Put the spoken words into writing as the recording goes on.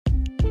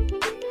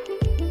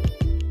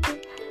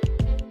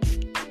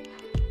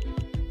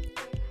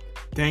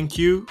Thank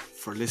you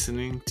for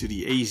listening to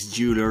the Ace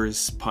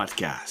Jewelers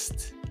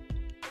podcast.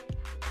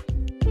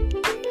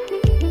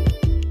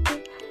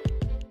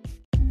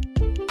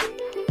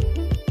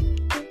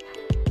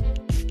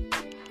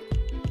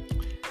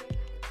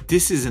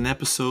 This is an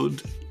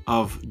episode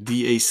of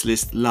The Ace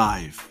List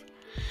Live.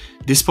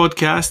 This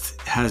podcast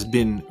has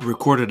been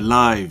recorded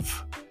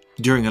live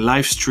during a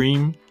live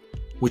stream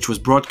which was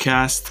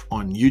broadcast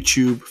on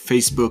YouTube,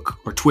 Facebook,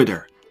 or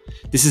Twitter.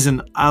 This is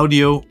an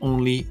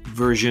audio-only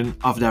version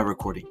of that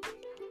recording.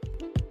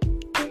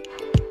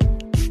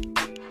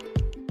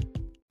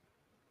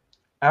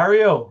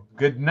 Ariel,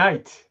 good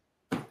night.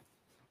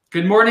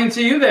 Good morning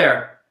to you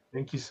there.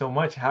 Thank you so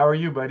much. How are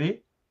you,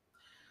 buddy?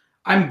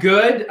 I'm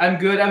good.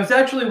 I was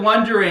actually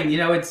wondering,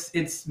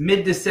 it's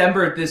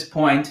mid-December at this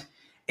point,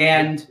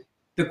 and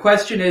the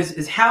question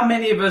is how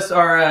many of us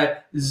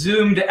are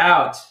zoomed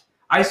out?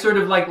 I sort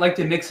of like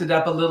to mix it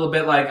up a little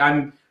bit, like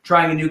I'm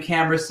trying a new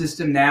camera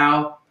system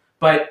now,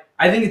 but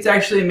I think it's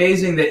actually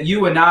amazing that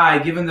you and I,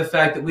 given the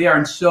fact that we are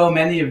in so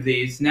many of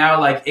these, now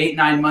like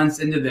 8-9 months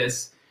into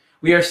this,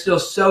 we are still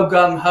so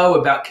gung-ho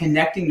about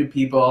connecting to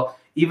people.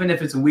 Even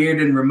if it's weird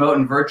and remote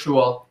and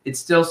virtual, it's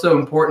still so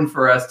important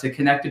for us to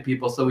connect to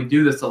people. So we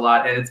do this a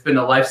lot, and it's been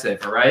a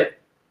lifesaver, right?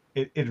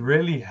 It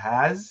really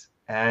has.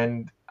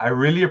 And I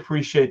really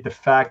appreciate the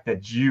fact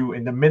that you,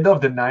 in the middle of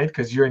the night,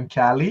 because you're in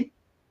Cali,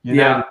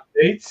 United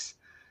States,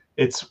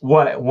 it's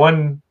what,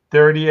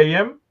 1:30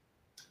 a.m.?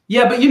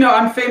 Yeah, but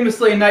I'm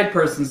famously a night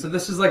person, so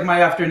this is like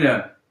my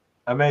afternoon.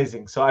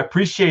 Amazing. So I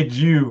appreciate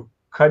you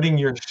cutting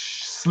your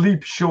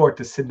sleep short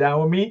to sit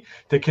down with me,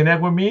 to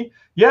connect with me.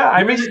 Yeah,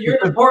 you're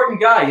an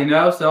important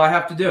guy, so I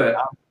have to do it.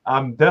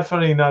 I'm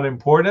definitely not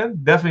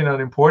important. Definitely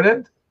not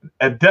important.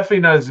 And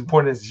definitely not as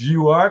important as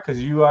you are,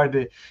 because you are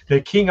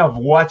the king of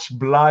watch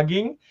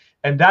blogging.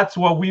 And that's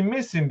what we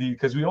miss indeed,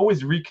 because we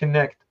always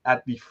reconnect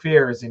at the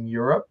fairs in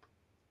Europe,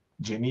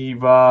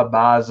 Geneva,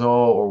 Basel,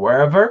 or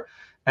wherever.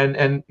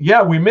 And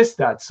yeah, we miss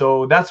that.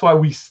 So that's why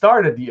we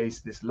started the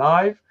Ace List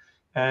Live.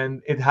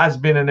 And it has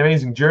been an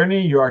amazing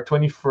journey. You are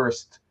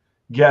 21st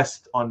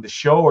guest on the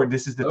show, or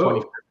this is the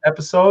 21st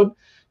episode.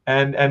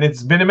 And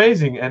it's been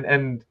amazing.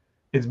 And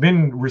it's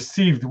been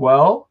received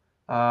well.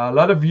 A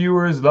lot of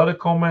viewers, a lot of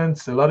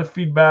comments, a lot of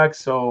feedback.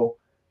 So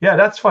yeah,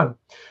 that's fun.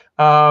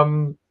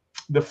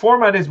 The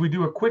format is we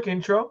do a quick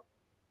intro,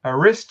 a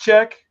wrist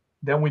check,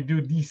 then we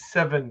do these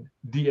 7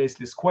 Ace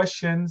List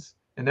questions,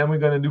 and then we're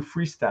going to do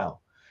freestyle.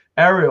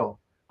 Ariel,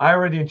 I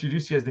already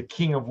introduced you as the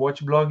king of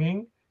watch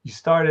blogging. You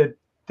started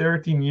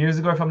 13 years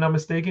ago, if I'm not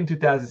mistaken,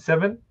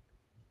 2007.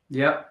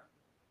 Yep.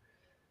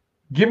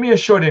 Give me a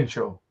short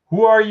intro.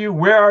 Who are you?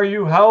 Where are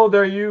you? How old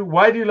are you?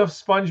 Why do you love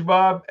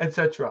SpongeBob,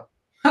 etc.?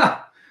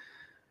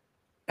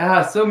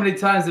 So many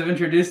times I've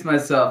introduced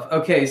myself.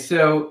 Okay,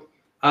 so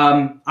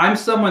I'm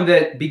someone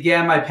that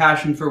began my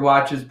passion for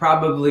watches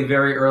probably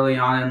very early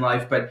on in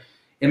life, but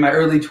in my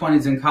early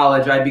 20s in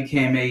college, I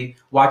became a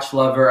watch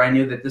lover. I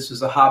knew that this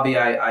was a hobby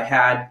I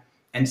had.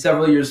 And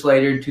several years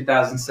later, in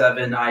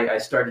 2007, I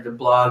started a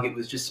blog. It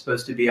was just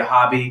supposed to be a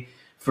hobby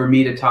for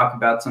me to talk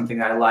about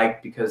something I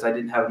liked because I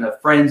didn't have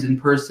enough friends in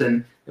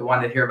person that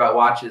wanted to hear about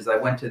watches. I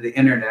went to the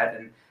internet,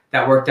 and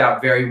that worked out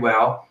very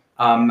well.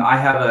 I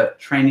have a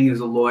training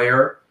as a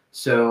lawyer,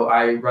 so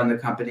I run the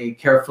company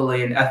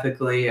carefully and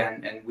ethically,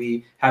 and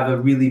we have a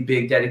really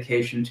big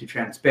dedication to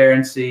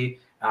transparency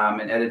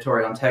and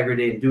editorial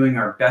integrity and doing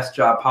our best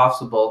job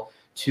possible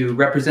to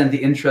represent the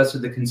interests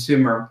of the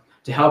consumer,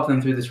 to help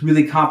them through this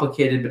really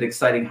complicated but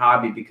exciting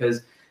hobby.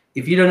 Because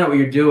if you don't know what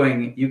you're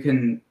doing, you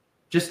can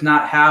just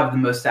not have the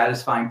most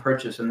satisfying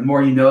purchase. And the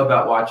more you know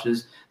about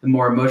watches, the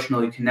more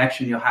emotional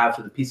connection you'll have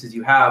to the pieces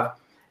you have,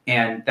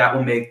 and that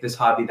will make this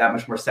hobby that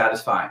much more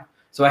satisfying.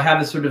 So I have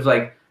this sort of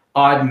like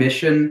odd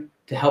mission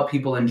to help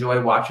people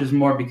enjoy watches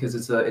more because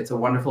it's a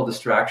wonderful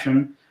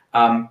distraction.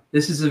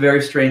 This is a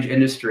very strange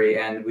industry,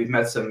 and we've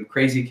met some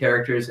crazy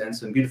characters and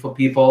some beautiful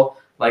people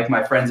like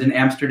my friends in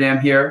Amsterdam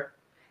here.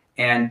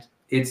 And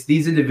it's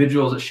these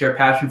individuals that share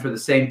passion for the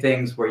same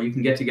things, where you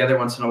can get together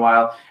once in a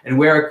while and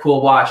wear a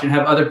cool watch and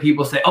have other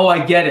people say, oh,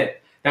 I get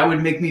it. That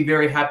would make me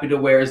very happy to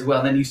wear as well.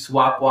 And then you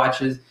swap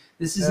watches.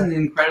 This is an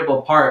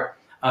incredible part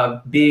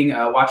of being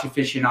a watch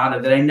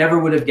aficionado that I never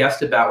would have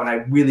guessed about when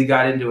I really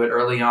got into it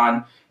early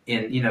on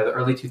in the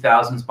early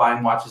 2000s,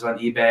 buying watches on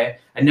eBay.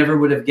 I never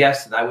would have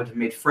guessed that I would have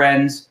made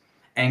friends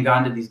and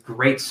gone to these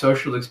great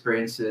social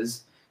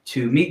experiences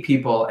to meet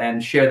people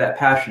and share that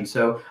passion.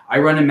 So I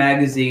run a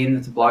magazine.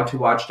 It's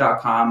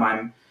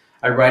blog2watch.com.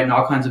 I write in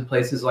all kinds of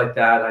places like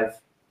that. I've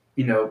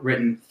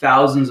written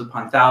thousands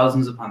upon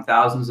thousands upon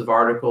thousands of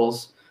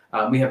articles.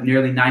 We have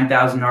nearly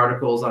 9,000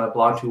 articles on a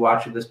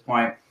Blog2Watch at this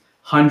point,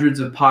 hundreds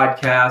of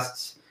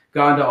podcasts,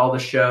 gone to all the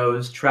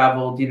shows,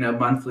 traveled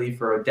monthly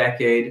for a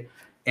decade.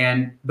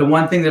 And the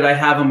one thing that I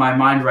have on my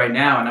mind right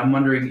now, and I'm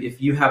wondering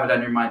if you have it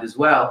on your mind as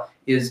well,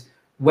 is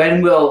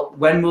when will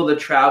the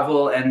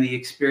travel and the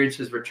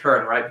experiences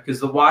return, right? Because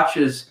the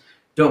watches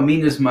don't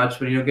mean as much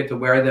when you don't get to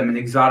wear them in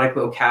exotic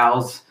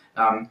locales,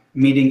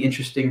 meeting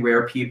interesting,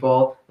 rare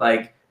people.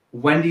 Like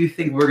when do you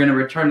think we're going to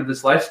return to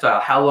this lifestyle?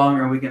 How long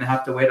are we going to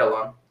have to wait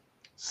along?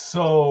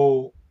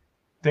 So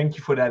thank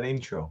you for that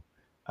intro.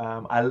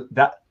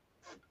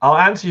 I'll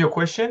answer your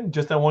question.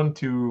 Just I want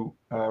to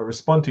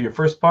respond to your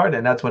first part,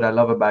 and that's what I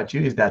love about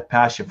you is that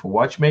passion for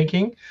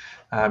watchmaking.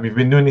 We've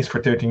been doing this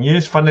for 13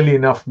 years. Funnily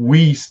enough,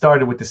 we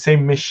started with the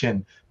same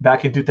mission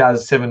back in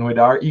 2007 with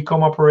our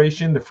e-com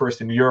operation, the first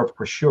in Europe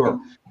for sure.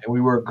 And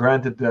we were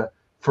granted the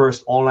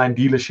first online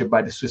dealership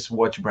by the Swiss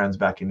watch brands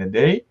back in the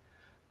day.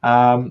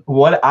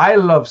 What I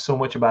love so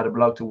much about a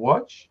blog to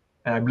watch,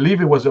 and I believe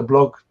it was a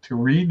blog to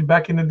read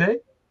back in the day.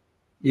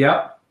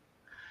 Yeah.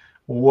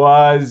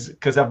 Was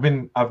because I've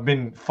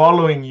been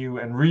following you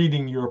and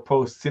reading your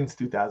posts since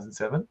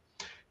 2007,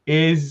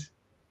 is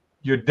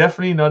you're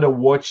definitely not a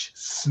watch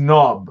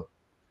snob.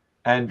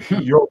 And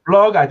your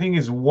blog, I think,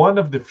 is one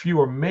of the few,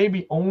 or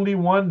maybe only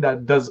one,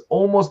 that does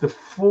almost the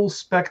full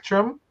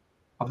spectrum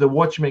of the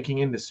watchmaking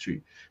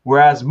industry.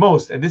 Whereas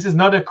most, and this is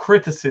not a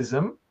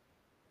criticism,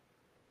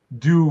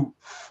 do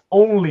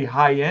only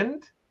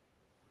high-end.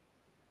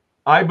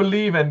 I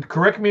believe, and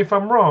correct me if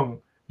I'm wrong,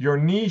 your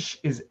niche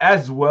is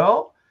as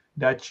well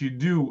that you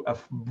do a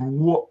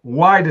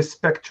wider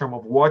spectrum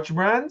of watch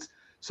brands,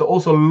 so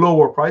also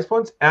lower price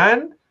points,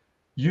 and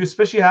you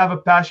especially have a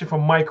passion for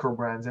micro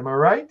brands. Am I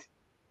right?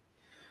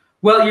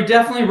 Well, you're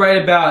definitely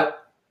right about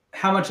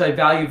how much I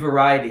value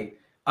variety.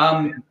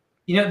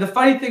 The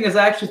funny thing is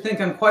I actually think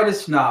I'm quite a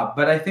snob,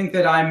 but I think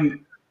that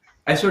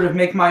I sort of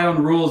make my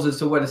own rules as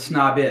to what a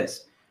snob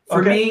is.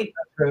 For me,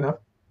 fair enough.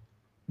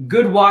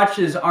 Good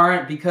watches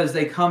aren't because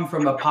they come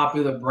from a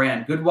popular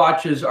brand. Good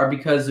watches are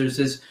because there's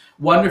this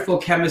wonderful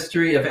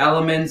chemistry of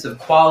elements, of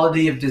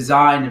quality, of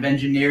design, of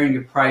engineering,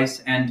 of price.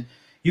 And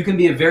you can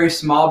be a very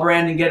small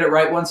brand and get it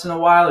right once in a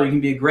while, or you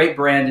can be a great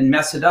brand and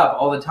mess it up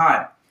all the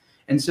time.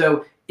 And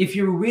so if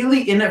you're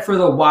really in it for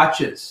the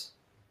watches,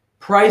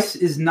 price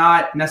is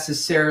not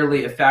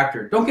necessarily a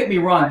factor. Don't get me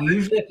wrong. You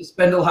usually have to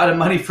spend a lot of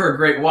money for a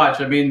great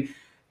watch. I mean,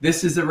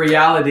 this is the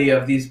reality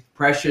of these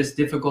precious,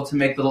 difficult to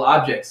make little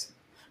objects.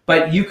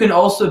 But you can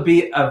also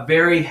be a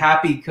very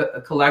happy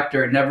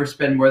collector and never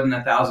spend more than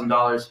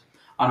 $1,000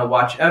 on a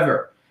watch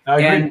ever.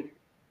 And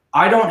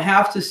I don't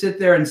have to sit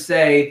there and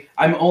say,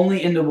 I'm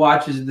only into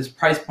watches at this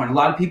price point. A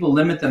lot of people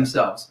limit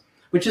themselves,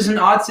 which is an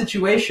odd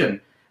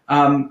situation.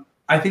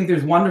 I think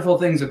there's wonderful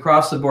things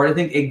across the board. I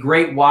think a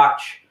great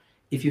watch,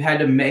 if you had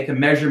to make a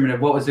measurement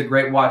of what was a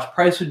great watch,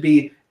 price would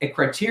be a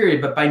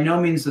criteria, but by no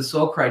means the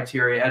sole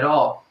criteria at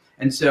all.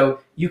 And so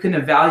you can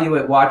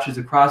evaluate watches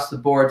across the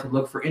board to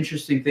look for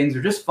interesting things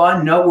or just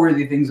fun,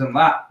 noteworthy things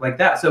like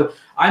that. So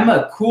I'm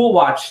a cool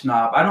watch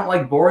snob. I don't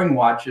like boring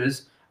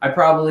watches. I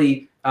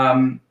probably,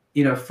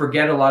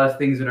 forget a lot of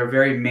things that are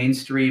very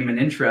mainstream and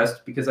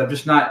interest because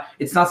it's not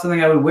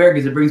something I would wear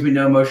because it brings me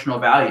no emotional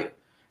value.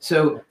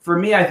 So for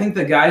me, I think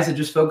the guys that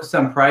just focus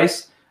on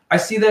price, I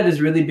see that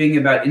as really being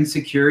about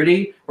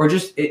insecurity or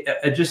just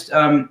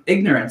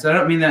ignorance. I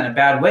don't mean that in a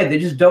bad way. They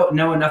just don't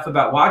know enough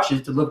about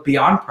watches to look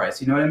beyond price.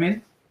 You know what I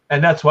mean?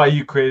 And that's why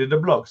you created a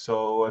blog.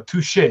 So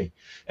touche.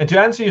 And to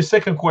answer your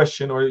second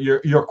question, or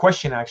your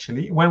question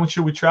actually, when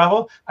should we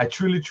travel? I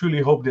truly,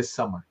 truly hope this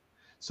summer.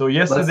 So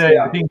yesterday,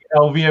 I think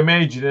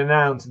LVMH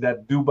announced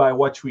that Dubai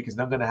Watch Week is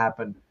not going to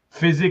happen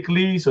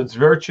physically, so it's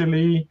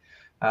virtually.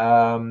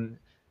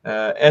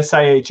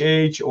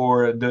 SIHH,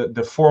 or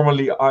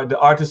the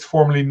artist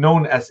formerly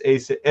known as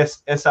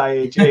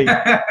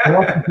SIHH,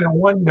 Washington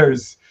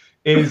Wonders,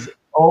 is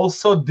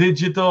also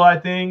digital, I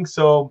think.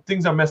 So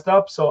things are messed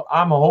up. So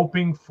I'm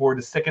hoping for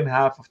the second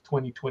half of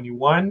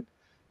 2021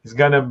 is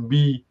gonna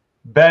be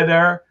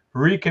better,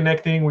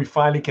 reconnecting. We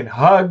finally can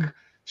hug,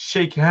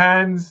 shake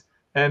hands,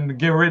 and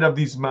get rid of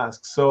these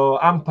masks. So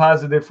I'm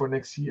positive for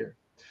next year.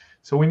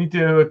 So we need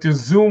to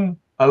zoom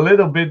a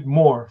little bit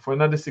more for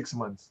another 6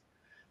 months.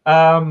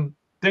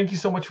 Thank you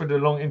so much for the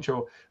long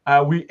intro.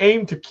 We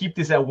aim to keep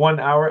this at 1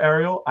 hour,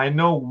 Ariel. I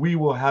know we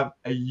will have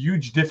a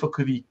huge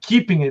difficulty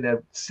keeping it at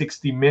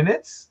 60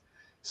 minutes.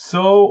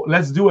 So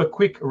let's do a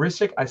quick wrist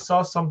check. I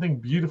saw something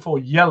beautiful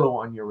yellow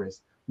on your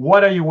wrist.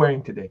 What are you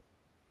wearing today?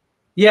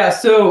 Yeah,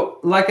 so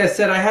like I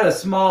said, I had a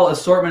small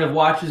assortment of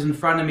watches in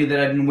front of me that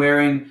I've been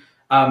wearing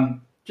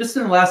just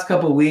in the last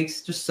couple of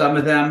weeks, just some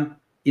of them.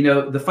 You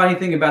know, the funny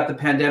thing about the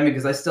pandemic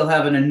is I still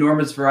have an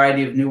enormous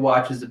variety of new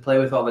watches to play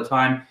with all the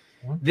time.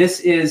 This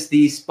is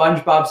the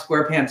SpongeBob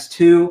SquarePants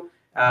 2.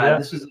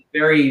 This was a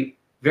very,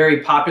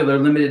 very popular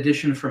limited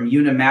edition from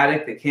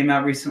Unimatic that came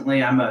out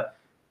recently. I'm a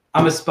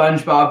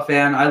SpongeBob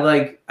fan. I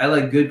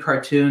like good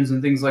cartoons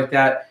and things like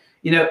that.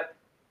 You know,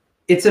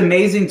 it's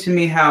amazing to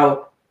me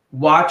how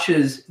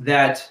watches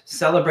that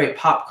celebrate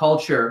pop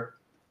culture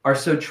are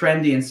so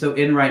trendy and so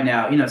in right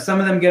now. You know, some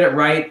of them get it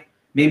right.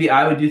 Maybe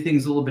I would do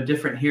things a little bit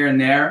different here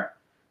and there,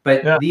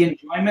 but the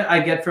enjoyment I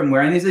get from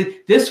wearing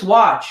this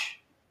watch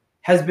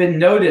has been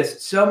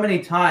noticed so many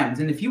times.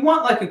 And if you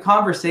want like a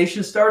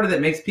conversation starter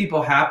that makes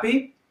people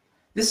happy,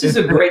 this is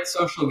a great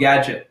social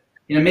gadget.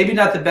 You know, maybe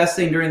not the best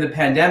thing during the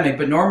pandemic,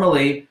 but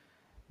normally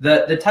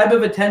the type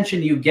of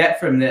attention you get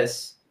from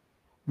this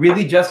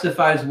really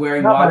justifies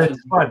wearing No, but watches.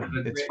 it's fun.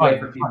 It's fun.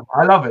 It's fun.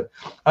 I love it.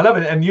 I love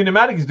it. And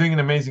Unimatic is doing an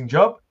amazing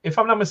job. If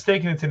I'm not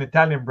mistaken, it's an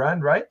Italian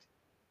brand, right?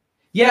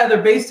 Yeah,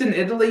 they're based in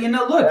Italy. You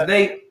know, look,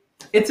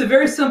 it's a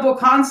very simple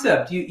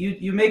concept.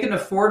 You make an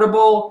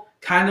affordable,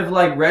 kind of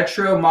like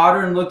retro,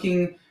 modern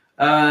looking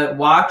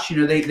watch. You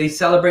know, they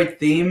celebrate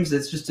themes.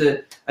 It's just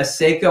a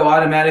Seiko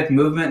automatic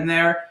movement in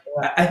there.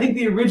 Yeah. I think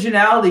the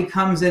originality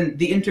comes in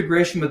the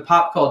integration with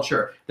pop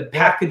culture, the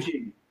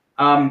packaging,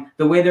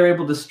 the way they're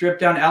able to strip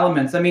down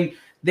elements. I mean,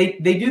 they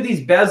do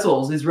these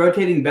bezels, these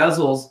rotating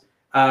bezels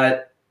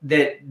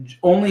that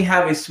only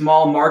have a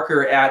small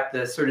marker at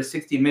the sort of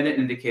 60-minute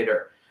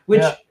indicator,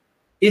 which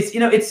is,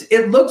 you know,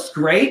 it looks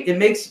great. It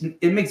makes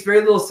very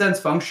little sense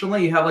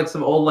functionally. You have like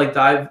some old like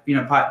dive, you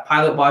know,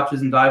 pilot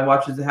watches and dive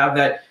watches that have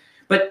that,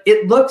 but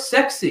it looks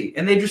sexy.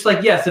 And they just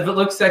like, yes, if it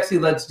looks sexy,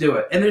 let's do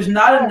it. And there's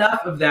not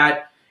enough of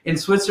that in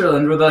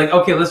Switzerland where they're like,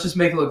 okay, let's just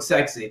make it look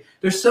sexy.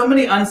 There's so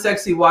many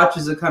unsexy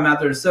watches that come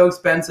out that are so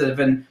expensive.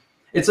 And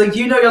it's like,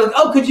 you know, you're like,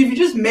 oh, if you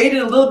just made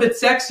it a little bit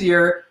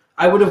sexier,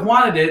 I would have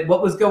wanted it.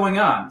 What was going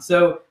on?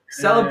 So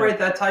celebrate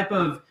that type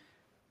of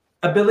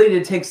ability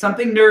to take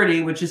something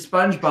nerdy, which is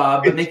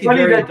SpongeBob, but make it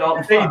very adult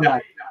and fun.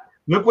 That.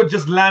 Look what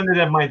just landed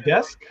at my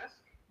desk.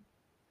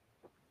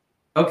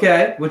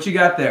 Okay, what you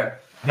got there?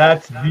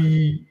 That's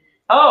the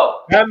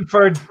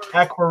Bamford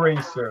Aqua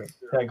Racer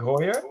Tag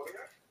Heuer.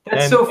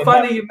 That's so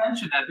funny you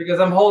mentioned that because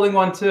I'm holding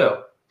one too.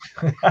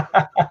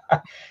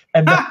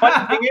 And the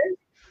funny thing is,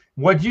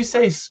 what you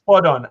say is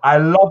spot on. I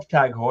love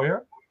Tag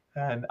Heuer,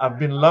 and I've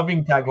been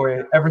loving Tag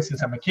Heuer ever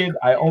since I'm a kid.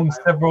 I own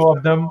several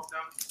of them,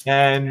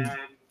 and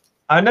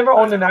I never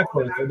owned an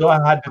Aqua, although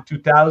I had the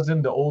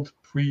 2000, the old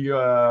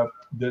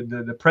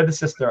the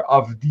predecessor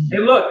of the. Hey,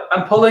 look!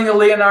 I'm pulling a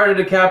Leonardo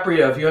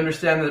DiCaprio. If you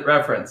understand the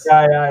reference.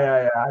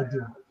 Yeah.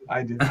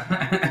 I do.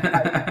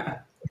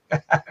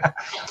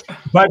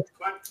 But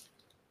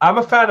I'm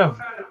a fan of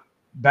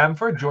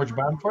Bamford, George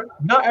Bamford.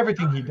 Not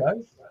everything he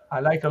does. I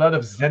like a lot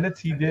of Zeniths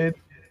he did.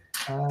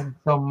 Some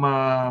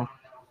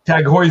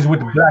Tag Heuers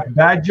with the Black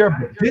Badger,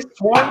 but this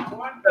one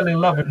I fell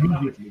in love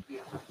immediately.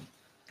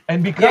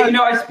 And because you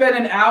know, I spent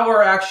an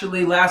hour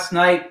actually last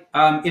night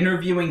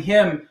interviewing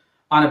him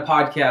on a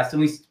podcast,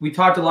 and we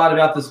talked a lot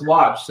about this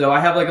watch. So I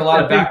have like a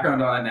lot of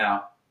background on it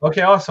now.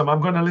 Okay, awesome.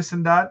 I'm going to listen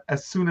to that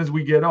as soon as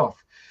we get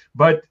off.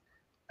 But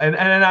and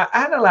I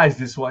analyzed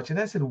this watch, and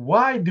I said,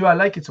 why do I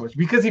like it so much?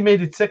 Because he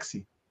made it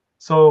sexy.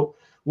 So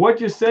what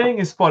you're saying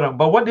is spot on.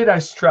 But what did I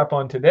strap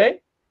on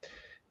today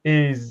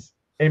is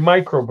a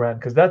micro brand,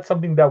 because that's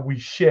something that we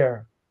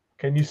share.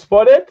 Can you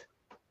spot it?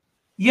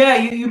 Yeah,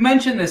 you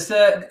mentioned this.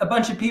 A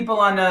bunch of people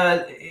on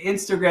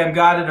Instagram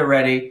got it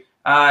already.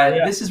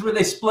 This is where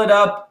they split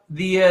up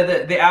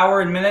the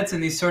hour and minutes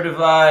in these sort of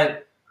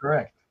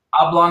correct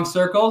oblong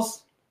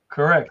circles.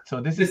 Correct.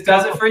 So this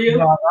does it for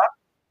you.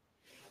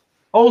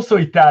 Also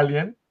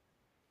Italian,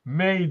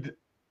 made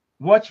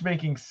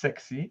watchmaking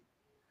sexy.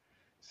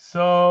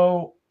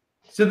 So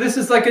this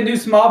is like a new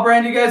small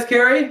brand you guys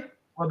carry?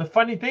 Well, the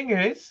funny thing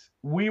is,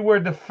 we were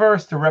the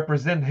first to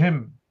represent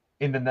him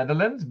in the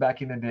Netherlands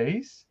back in the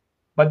days,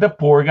 but the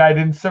poor guy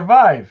didn't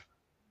survive.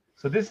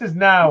 So this is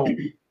now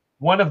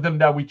one of them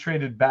that we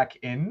traded back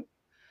in.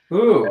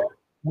 Ooh.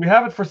 We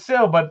have it for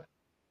sale, but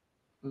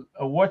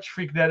a watch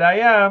freak that I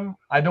am,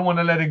 I don't want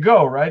to let it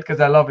go, right? Because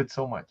I love it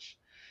so much.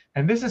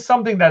 And this is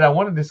something that I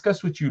want to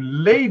discuss with you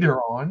later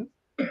on,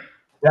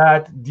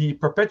 that the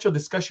perpetual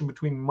discussion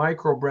between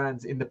micro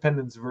brands,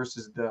 independents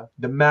versus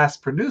the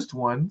mass-produced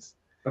ones,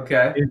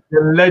 is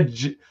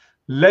the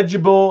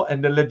legible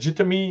and the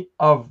legitimacy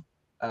of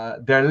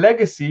their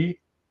legacy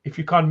if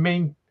you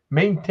can't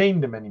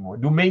maintain them anymore,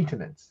 do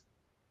maintenance.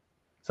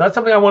 So that's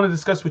something I want to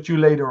discuss with you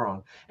later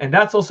on. And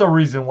that's also a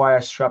reason why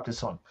I strapped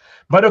this on.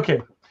 But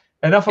okay,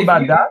 enough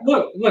about that.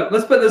 Look,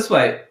 let's put it this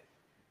way.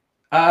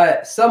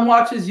 Some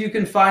watches you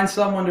can find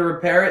someone to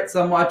repair it.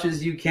 Some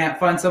watches you can't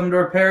find someone to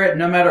repair it.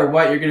 No matter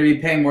what, you're going to be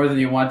paying more than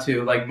you want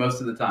to, like most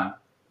of the time.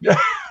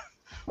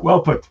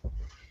 Well put.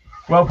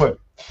 Well put.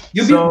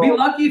 You'll be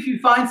lucky if you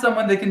find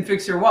someone that can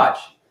fix your watch.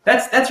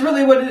 That's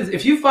really what it is.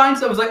 If you find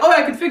someone who's like, oh,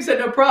 I can fix it,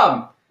 no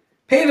problem.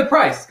 Pay the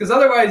price, because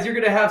otherwise you're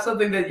going to have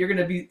something that you're going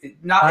to be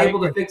not able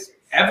to fix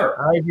ever.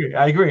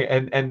 I agree.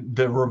 And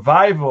the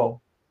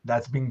revival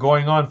that's been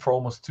going on for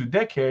almost 2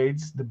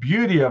 decades, the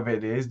beauty of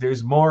it is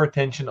there's more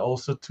attention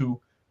also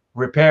to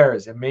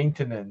repairs and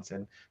maintenance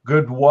and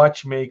good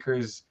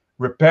watchmakers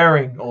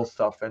repairing old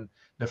stuff. And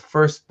the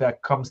first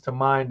that comes to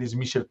mind is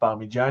Michel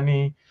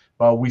Parmigiani,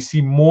 but we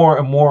see more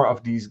and more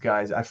of these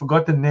guys. I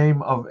forgot the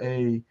name of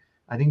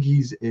I think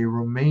he's a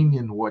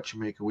Romanian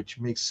watchmaker, which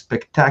makes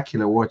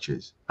spectacular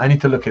watches. I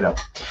need to look it up.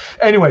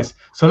 Anyways,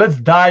 so let's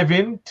dive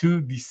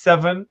into the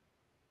 7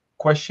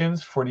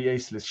 questions for the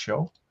Ace List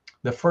show.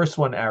 The first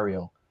one,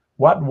 Ariel.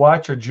 What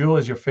watch or jewel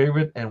is your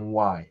favorite and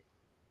why?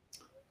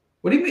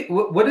 What do you mean?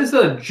 What is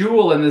a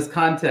jewel in this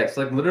context?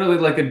 Like literally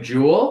like a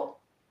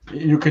jewel?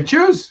 You can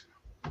choose.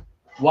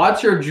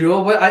 Watch or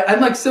jewel? I'm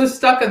like so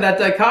stuck on that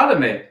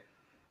dichotomy.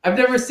 I've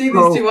never seen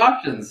these 2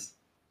 options.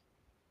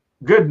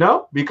 Good,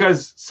 no?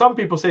 Because some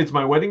people say it's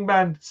my wedding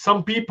band.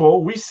 Some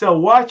people, we sell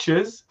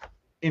watches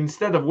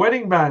instead of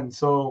wedding bands.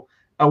 So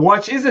a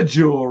watch is a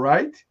jewel,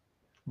 right?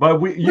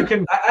 But you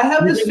can. I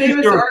have you this can use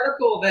famous your-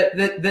 article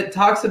that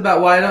talks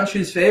about why I don't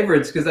choose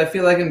favorites, because I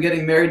feel like I'm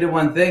getting married to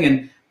one thing,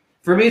 and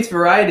for me it's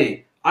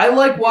variety. I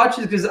like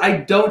watches because I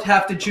don't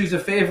have to choose a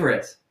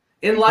favorite.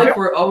 In life, Yep.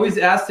 we're always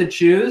asked to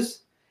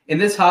choose. In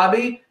this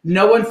hobby,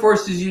 no one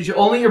forces you to.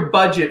 Only your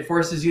budget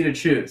forces you to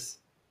choose.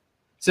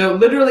 So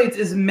literally, it's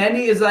as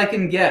many as I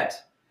can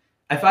get.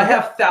 If I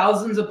have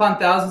thousands upon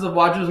thousands of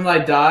watches when I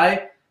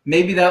die,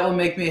 maybe that will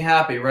make me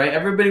happy, right?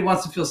 Everybody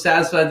wants to feel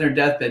satisfied in their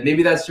deathbed.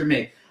 Maybe that's for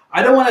me.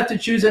 I don't want to have to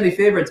choose any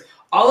favorites.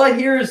 All I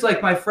hear is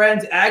like my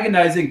friends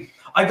agonizing.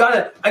 I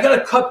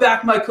gotta cut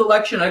back my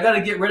collection. I gotta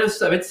get rid of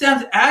stuff. It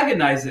sounds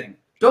agonizing.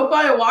 Don't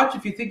buy a watch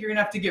if you think you're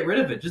gonna have to get rid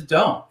of it. Just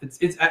don't.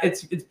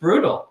 It's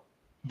brutal.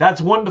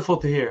 That's wonderful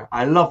to hear.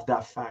 I love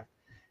that fact.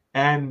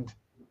 And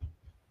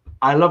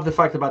I love the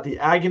fact about the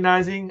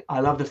agonizing. I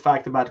love the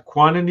fact about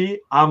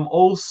quantity. I'm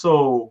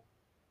also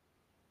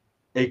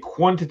a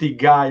quantity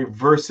guy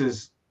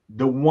versus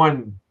the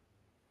one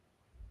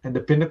and the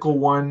pinnacle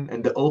one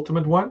and the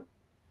ultimate one.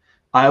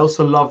 I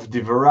also love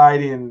the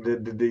variety and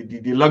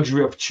the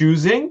luxury of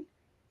choosing.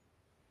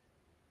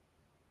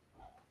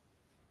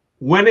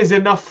 When is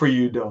enough for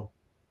you, though?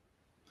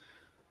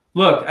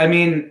 Look, I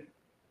mean,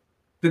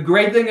 the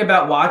great thing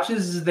about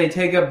watches is they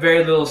take up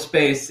very little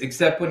space,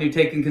 except when you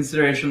take in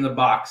consideration the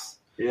box.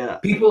 Yeah.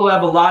 People who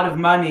have a lot of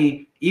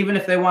money, even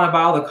if they want to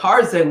buy all the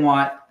cars they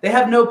want, they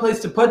have no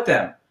place to put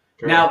them.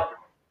 Correct. Now,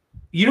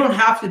 you don't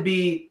have to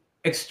be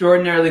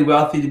extraordinarily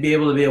wealthy to be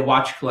able to be a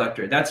watch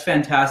collector. That's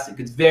fantastic.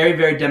 It's very,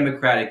 very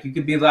democratic. You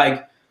could be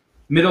like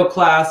middle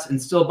class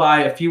and still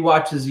buy a few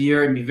watches a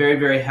year and be very,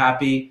 very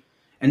happy.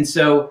 And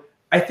so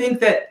I think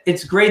that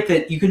it's great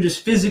that you can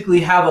just physically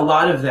have a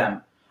lot of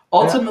them.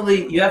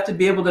 Ultimately, you have to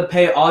be able to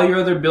pay all your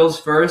other bills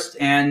first,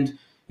 and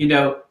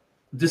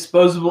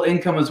disposable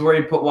income is where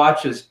you put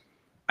watches.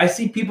 I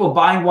see people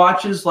buying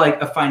watches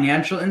like a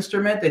financial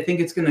instrument. They think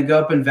it's going to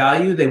go up in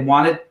value. They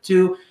want it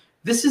to.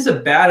 This is a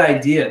bad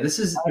idea. This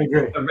is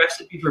a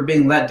recipe for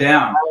being let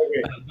down.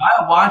 Buy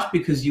a watch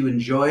because you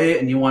enjoy it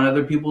and you want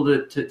other people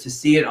to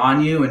see it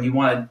on you, and you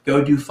want to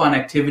go do fun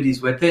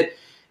activities with it.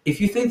 If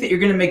you think that you're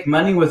going to make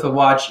money with a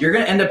watch, you're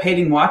going to end up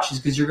hating watches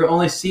because you're going to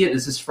only see it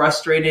as this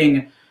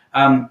frustrating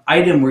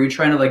item where you're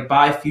trying to like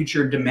buy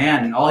future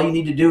demand, and all you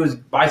need to do is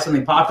buy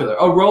something popular.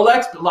 Oh,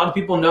 Rolex, a lot of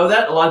people know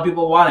that. A lot of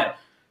people want it.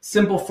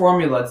 Simple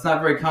formula. It's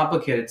not very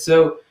complicated.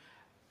 So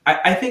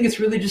I think it's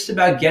really just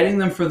about getting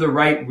them for the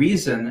right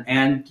reason,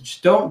 and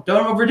just don't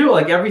overdo it.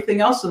 Like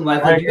everything else in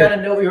life, like you got to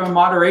know what your own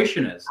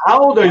moderation is. How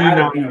old are you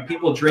now?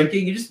 People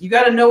drinking. You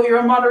got to know what your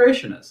own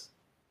moderation is.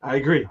 I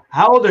agree.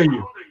 How old are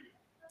you?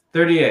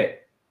 38.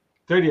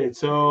 38.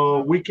 So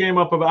we came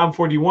up about, I'm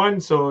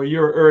 41, so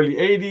you're early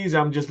 80s.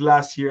 I'm just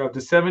last year of the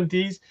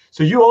 70s.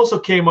 So you also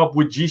came up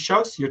with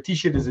G-Shocks. Your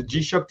t-shirt is a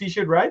G-Shock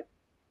t-shirt, right?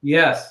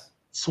 Yes.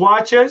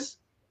 Swatches?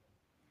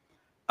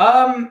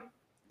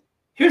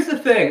 Here's the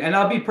thing, and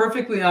I'll be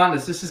perfectly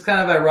honest. This is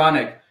kind of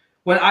ironic.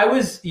 When I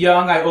was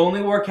young, I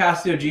only wore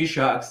Casio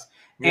G-Shocks,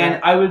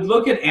 and I would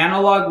look at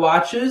analog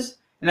watches,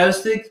 and I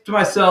was thinking to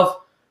myself,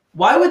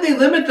 why would they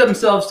limit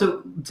themselves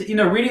to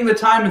reading the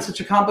time in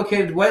such a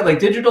complicated way? Like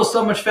digital's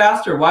so much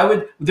faster.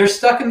 They're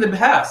stuck in the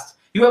past.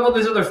 You have all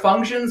these other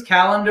functions,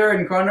 calendar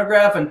and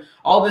chronograph and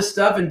all this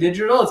stuff in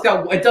digital.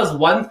 It does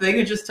one thing.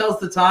 It just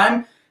tells the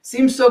time.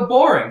 Seems so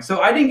boring.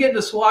 So I didn't get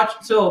into Swatch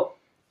until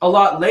a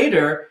lot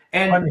later.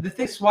 And the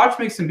thing, Swatch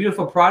makes some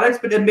beautiful products,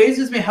 but it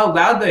amazes me how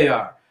loud they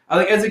are.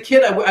 Like as a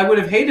kid, I would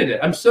have hated it.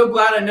 I'm so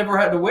glad I never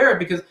had to wear it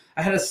because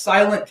I had a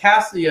silent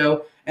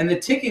Casio, and the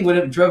ticking would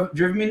have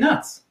driven me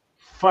nuts.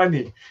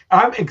 Funny.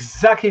 I'm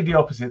exactly the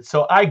opposite.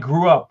 So I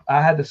grew up,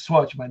 I had a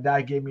Swatch. My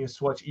dad gave me a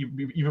Swatch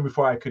even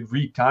before I could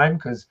read time,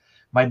 because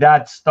my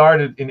dad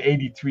started in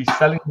 83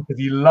 selling because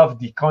he loved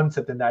the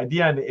concept and the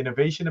idea and the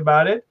innovation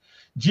about it.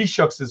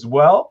 G-Shocks as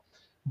well.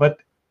 But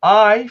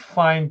I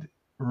find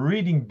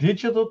reading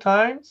digital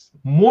times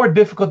more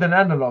difficult than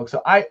analog.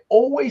 So I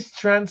always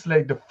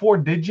translate the 4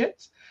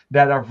 digits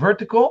that are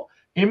vertical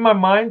in my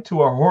mind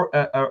to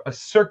a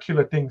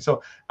circular thing.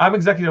 So I'm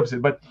exactly the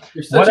opposite. But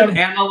you're such an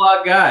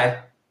analog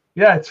guy.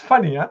 Yeah, it's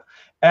funny, huh?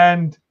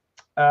 And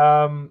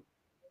now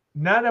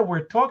that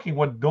we're talking,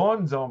 what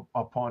dawns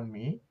upon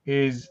me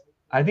is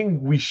I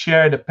think we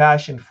share the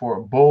passion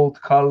for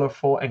bold,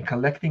 colorful, and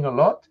collecting a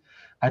lot.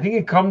 I think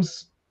it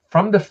comes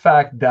from the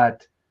fact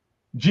that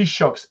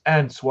G-Shocks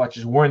and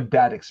Swatches weren't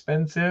that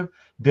expensive.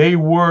 They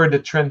were the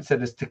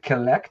trendsetters to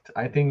collect,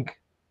 I think,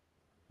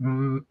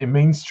 in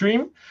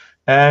mainstream.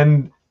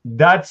 And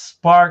that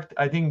sparked,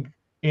 I think,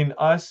 in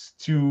us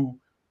to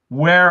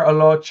wear a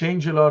lot,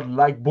 change a lot,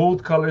 like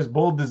bold colors,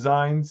 bold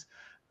designs.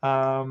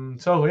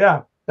 So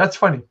yeah, that's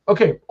funny.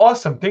 Okay,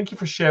 awesome. Thank you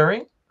for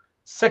sharing.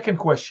 Second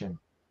question.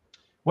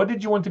 What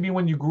did you want to be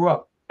when you grew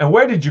up? And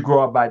where did you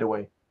grow up, by the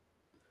way?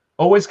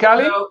 Always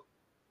Cali? So,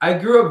 I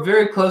grew up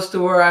very close to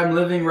where I'm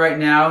living right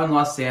now in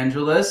Los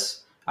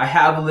Angeles. I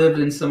have lived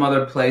in some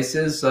other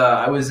places.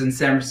 I was in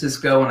San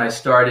Francisco when I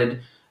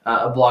started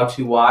a blog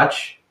to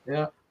watch.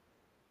 Yeah.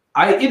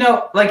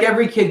 Like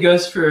every kid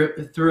goes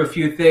through a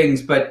few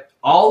things, but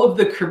all of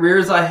the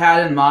careers I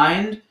had in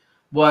mind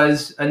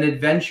was an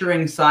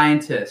adventuring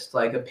scientist,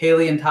 like a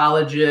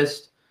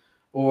paleontologist,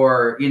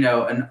 or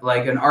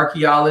an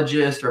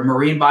archaeologist or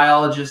marine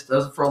biologist.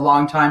 Those for a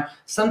long time,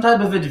 some type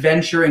of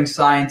adventuring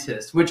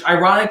scientist, which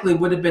ironically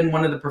would have been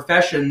one of the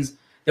professions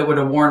that would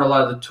have worn a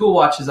lot of the tool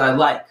watches I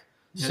like.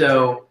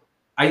 So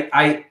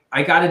I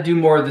got to do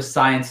more of the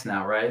science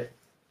now, right?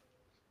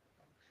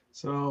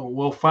 So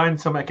we'll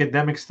find some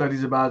academic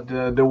studies about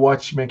the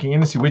watchmaking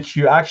industry, which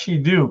you actually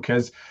do,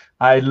 because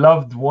I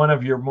loved one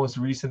of your most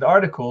recent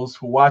articles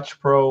for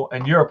Watch Pro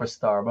and Europe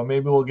Star, but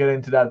maybe we'll get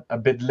into that a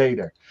bit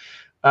later.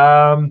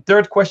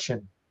 Third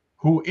question: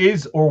 who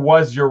is or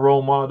was your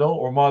role model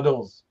or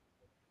models?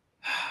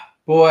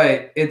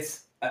 Boy,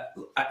 it's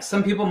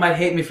some people might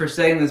hate me for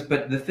saying this,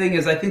 but the thing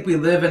is, I think we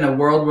live in a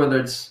world where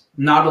there's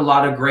not a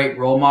lot of great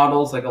role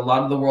models. Like a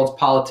lot of the world's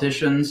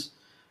politicians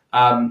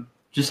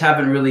just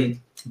haven't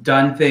really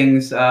done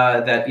things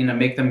that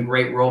make them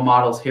great role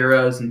models,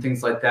 heroes, and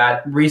things like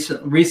that.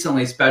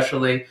 Recently,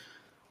 especially,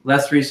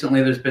 less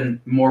recently, there's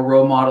been more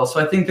role models. So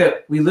I think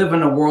that we live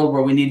in a world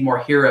where we need more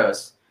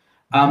heroes.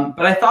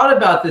 But I thought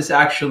about this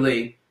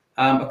actually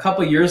a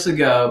couple years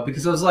ago,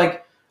 because I was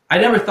like, I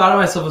never thought of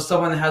myself as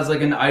someone that has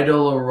like an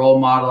idol or role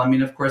model. I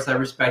mean, of course, I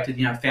respected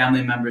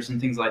family members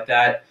and things like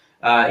that,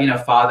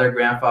 father,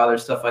 grandfather,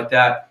 stuff like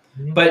that.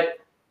 Mm-hmm. But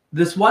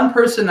this one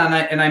person,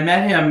 and I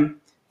met him.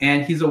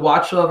 And he's a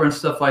watch lover and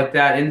stuff like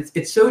that. And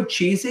it's so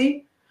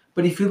cheesy.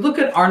 But if you look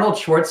at Arnold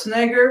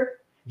Schwarzenegger,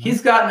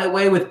 he's gotten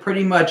away with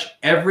pretty much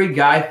every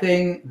guy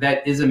thing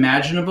that is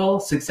imaginable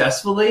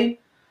successfully,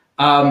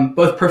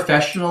 both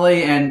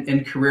professionally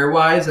and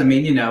career-wise. I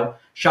mean,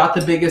 shot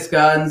the biggest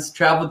guns,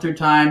 traveled through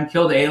time,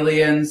 killed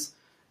aliens,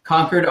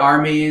 conquered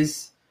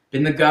armies,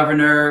 been the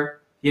governor.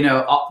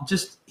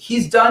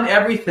 He's done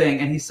everything.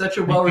 And he's such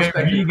a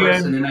well-respected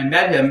person. And I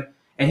met him.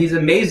 And he's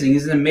amazing.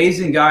 He's an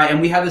amazing guy. And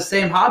we have the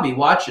same hobby,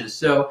 watches.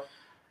 So,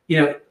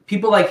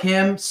 people like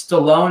him,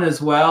 Stallone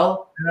as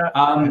well.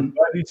 And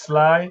Buddy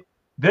Sly.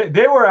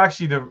 They were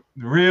actually the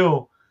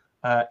real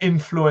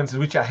influences,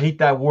 which I hate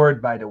that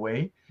word, by the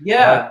way.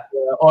 Yeah.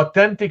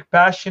 Authentic,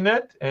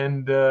 passionate,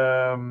 and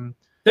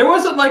there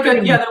wasn't like a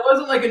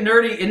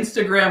nerdy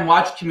Instagram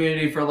watch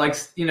community for like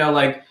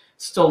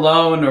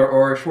Stallone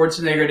or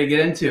Schwarzenegger to get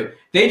into.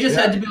 They just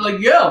had to be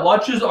like, yeah,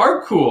 watches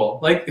are cool.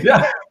 Like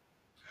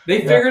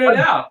they figured it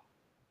out.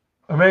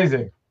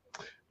 Amazing.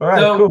 All right,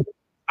 so, cool.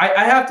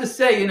 I have to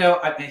say,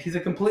 he's a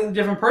completely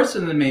different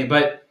person than me.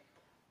 But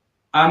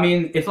I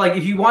mean, if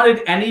you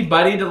wanted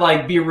anybody to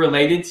like be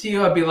related to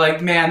you, I'd be like,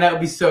 man, that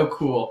would be so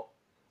cool.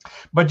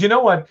 But you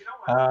know what?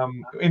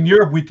 In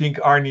Europe, we think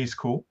Arnie's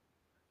cool,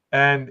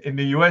 and in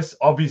the US,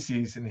 obviously,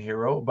 he's a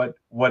hero. But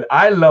what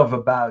I love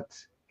about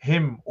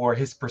him or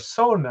his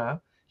persona,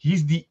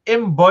 he's the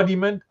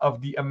embodiment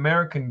of the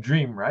American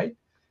dream, right?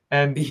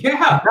 And in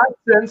that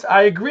sense,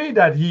 I agree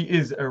that he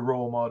is a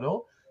role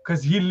model,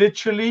 because he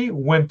literally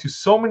went to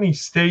so many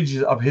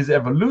stages of his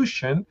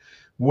evolution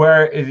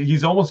where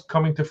he's almost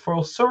coming to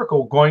full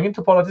circle, going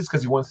into politics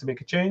because he wants to make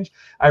a change.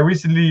 I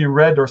recently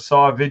read or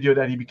saw a video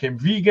that he became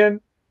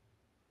vegan.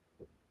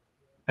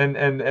 And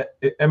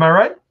am I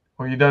right?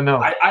 Or you don't know?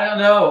 I don't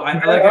know.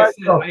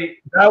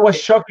 That was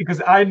shocking,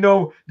 because I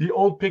know the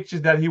old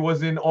pictures that he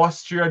was in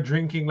Austria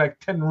drinking like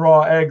 10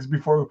 raw eggs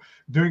before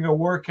doing a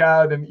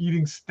workout and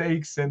eating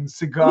steaks and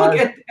cigars.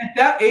 Look, at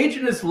that age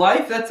in his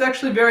life, that's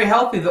actually very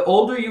healthy. The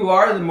older you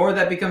are, the more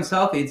that becomes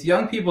healthy. It's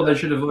young people that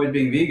should avoid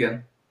being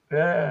vegan.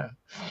 Yeah.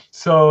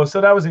 So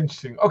that was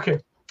interesting. Okay.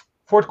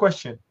 Fourth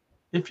question.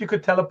 If you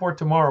could teleport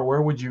tomorrow,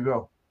 where would you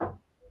go?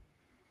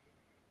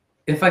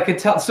 If I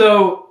could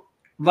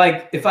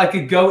if I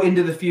could go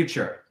into the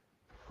future.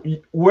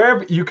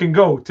 Wherever you can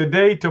go,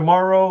 today,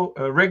 tomorrow,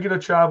 regular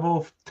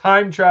travel,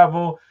 time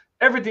travel,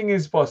 everything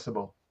is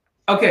possible.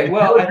 Okay,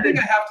 well, I think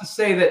I have to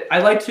say that I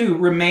like to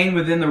remain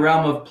within the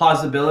realm of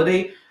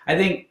plausibility. I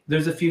think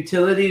there's a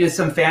futility to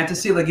some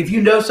fantasy. Like, if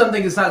you know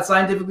something is not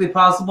scientifically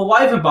possible,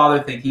 why even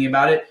bother thinking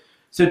about it?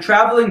 So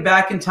traveling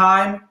back in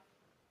time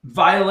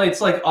violates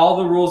like all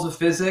the rules of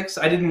physics.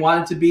 I didn't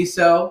want it to be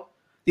so.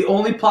 The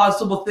only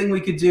plausible thing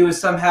we could do is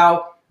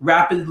somehow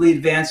rapidly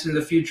advance into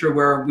the future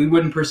where we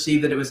wouldn't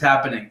perceive that it was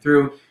happening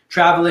through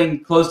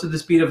traveling close to the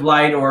speed of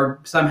light or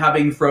somehow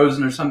being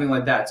frozen or something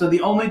like that. So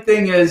the only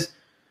thing is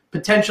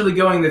potentially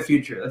going in the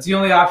future. That's the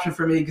only option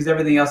for me, because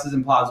everything else is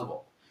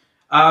implausible.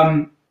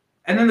 And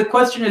then the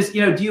question is,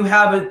 do you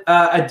have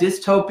a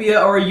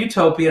dystopia or a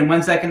utopia, and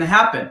when's that going to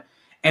happen?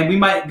 And we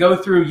might go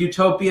through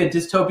utopia,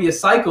 dystopia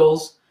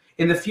cycles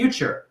in the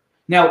future.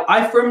 Now,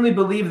 I firmly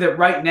believe that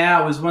right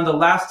now is one of the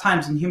last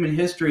times in human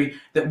history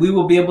that we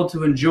will be able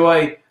to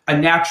enjoy a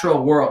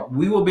natural world.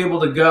 We will be able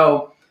to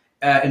go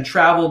and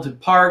travel to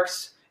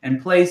parks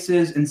and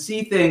places and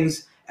see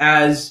things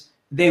as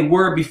they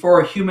were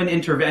before human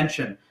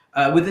intervention.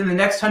 Within the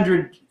next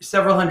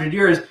several hundred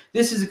years,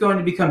 this is going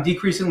to become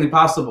decreasingly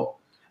possible.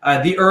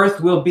 The Earth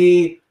will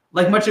be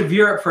like much of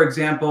Europe, for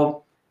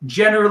example,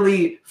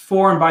 generally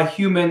formed by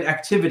human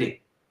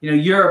activity.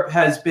 Europe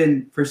has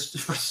been for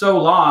so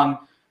long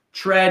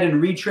tread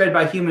and retread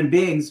by human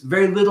beings.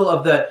 Very little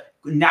of the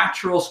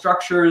natural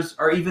structures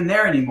are even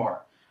there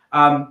anymore.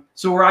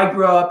 So where I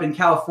grew up in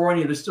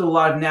California, there's still a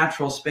lot of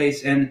natural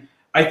space, and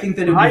I think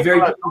that it would be very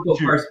difficult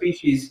for our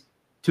species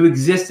to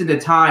exist at a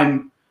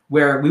time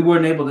where we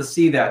weren't able to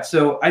see that.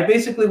 So I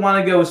basically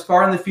want to go as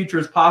far in the future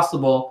as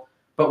possible,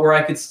 but where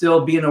I could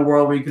still be in a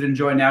world where you could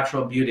enjoy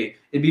natural beauty.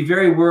 It'd be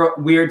very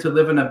weird to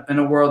live in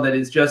a world that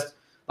is just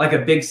like a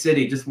big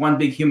city, just one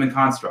big human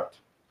construct.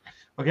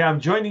 Okay, I'm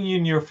joining you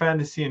in your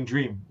fantasy and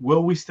dream.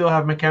 Will we still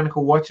have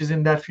mechanical watches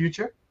in that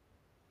future?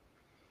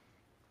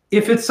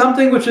 If it's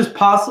something which is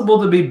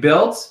possible to be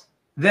built,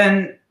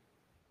 then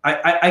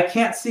I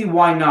can't see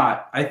why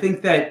not. I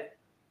think that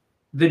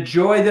the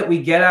joy that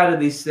we get out of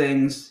these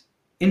things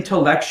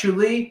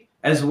intellectually,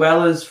 as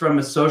well as from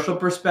a social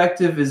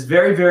perspective, is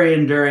very, very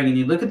enduring. And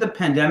you look at the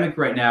pandemic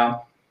right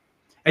now,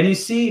 and you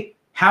see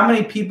how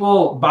many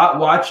people bought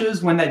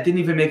watches when that didn't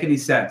even make any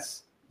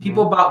sense.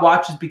 People bought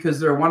watches because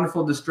they're a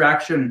wonderful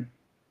distraction,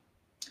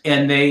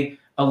 and they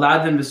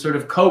allowed them to sort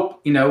of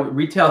cope,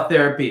 retail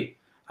therapy.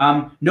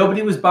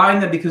 Nobody was buying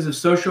them because of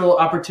social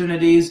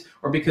opportunities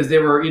or because they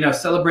were,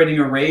 celebrating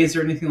a raise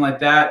or anything like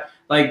that.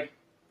 Like,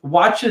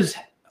 watches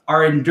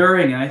are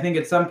enduring, and I think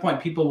at some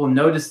point people will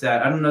notice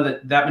that. I don't know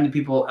that many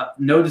people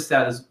noticed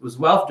that as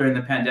well during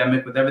the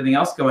pandemic with everything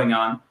else going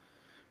on.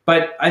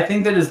 But I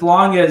think that as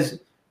long as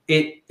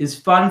it is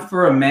fun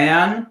for a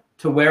man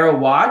to wear a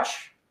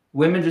watch,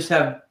 women just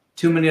have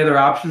too many other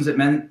options that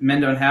men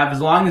don't have.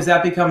 As long as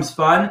that becomes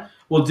fun,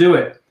 we'll do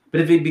it.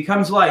 But if it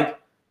becomes like,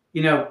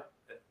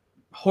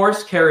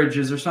 horse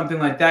carriages or something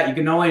like that, you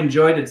can only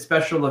enjoy it at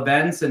special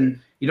events and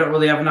you don't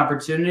really have an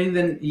opportunity,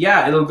 then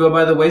yeah, it'll go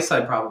by the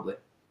wayside probably.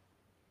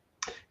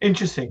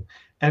 Interesting.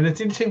 And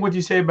it's interesting what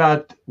you say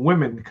about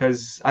women,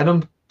 because I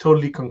don't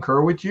totally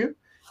concur with you.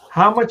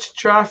 How much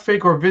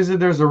traffic or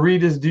visitors or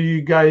readers do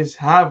you guys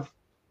have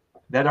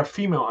that are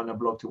female on the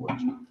blog to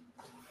watch?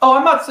 Oh,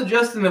 I'm not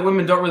suggesting that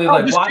women don't really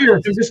like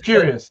watches. I'm just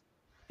curious.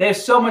 They have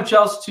so much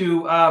else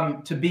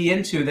to be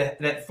into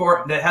that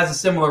has a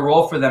similar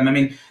role for them. I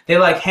mean, they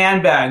like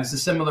handbags a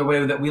similar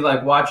way that we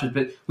like watches,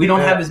 but we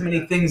don't have as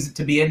many things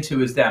to be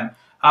into as them.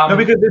 No,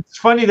 because it's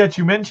funny that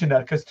you mentioned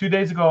that, because 2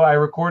 days ago I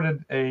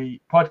recorded a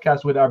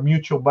podcast with our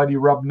mutual buddy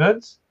Rob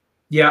Nuds.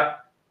 Yeah.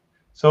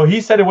 So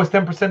he said it was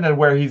 10% at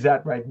where he's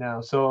at right now.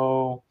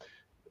 So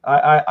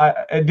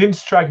it didn't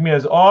strike me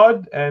as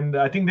odd, and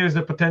I think there's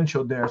a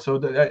potential there. So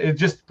it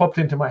just popped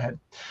into my head.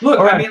 Look,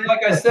 I mean,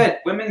 like I said,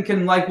 women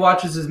can like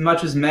watches as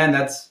much as men.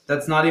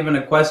 That's not even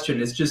a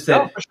question. It's just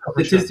that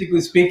statistically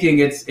speaking,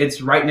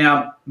 it's right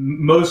now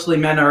mostly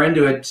men are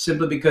into it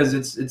simply because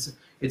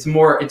it's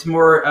more. It's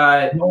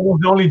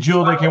the only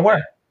jewel they can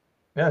wear.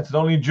 Yeah, it's the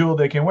only jewel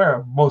they can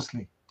wear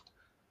mostly.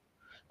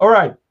 All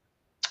right.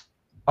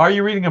 Are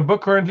you reading a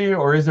book currently,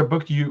 or is there a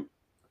book you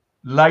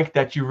like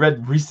that you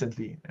read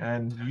recently?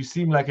 And you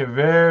seem like a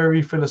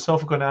very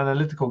philosophical and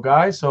analytical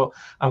guy, so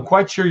I'm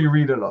quite sure you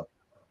read a lot.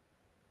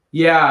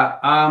 Yeah,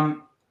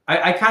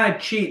 I kind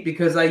of cheat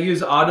because I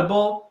use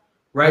Audible,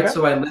 right? Okay.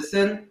 So I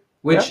listen,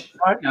 which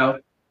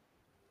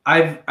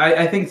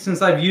I think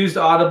since I've used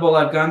Audible,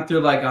 I've gone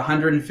through like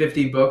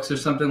 150 books or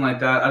something like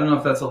that. I don't know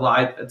if that's a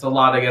lot. It's a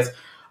lot, I guess.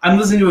 I'm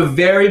listening to a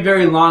very,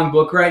 very long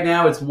book right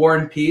now. It's War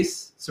and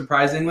Peace,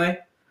 surprisingly.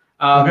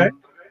 Okay.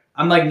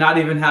 I'm like not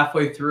even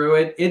halfway through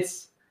it.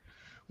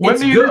 When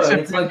do you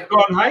listen? When you go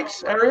on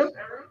hikes, Ariel?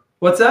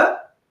 What's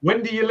that?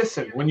 When do you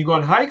listen? When you go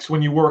on hikes?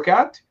 When you work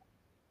out?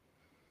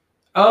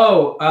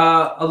 Oh,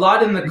 a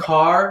lot in the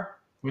car.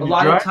 A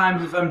lot of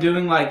times if I'm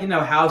doing like,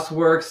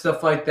 housework,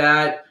 stuff like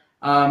that.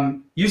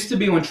 Used to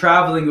be when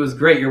traveling, it was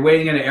great. You're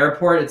waiting at an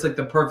airport. It's like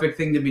the perfect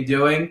thing to be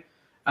doing.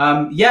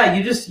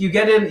 You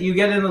get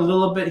in a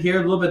little bit here,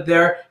 a little bit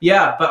there.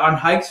 Yeah, but on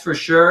hikes for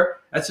sure,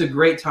 that's a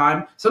great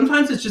time.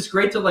 Sometimes it's just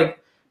great to like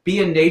be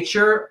in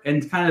nature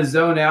and kind of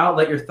zone out,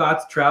 let your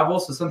thoughts travel.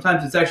 So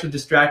sometimes it's actually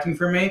distracting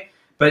for me.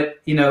 But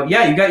you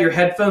got your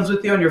headphones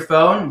with you on your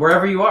phone,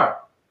 wherever you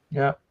are.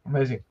 Yeah,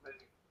 amazing.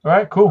 All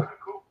right, cool.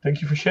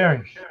 Thank you for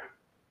sharing.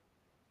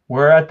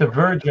 We're at the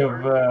verge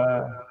of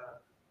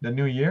the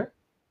new year.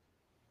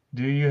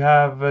 Do you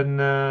have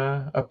an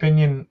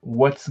opinion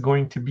what's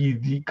going to be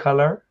the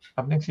color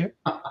of next year?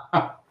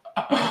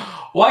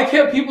 Why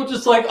can't people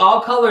just like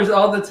all colors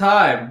all the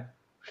time?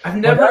 I've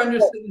never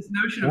understood this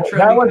notion of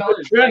trending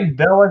colors.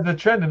 That was the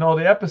trend in all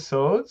the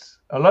episodes.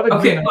 A lot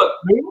of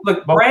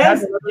look,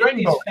 brands get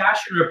these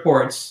fashion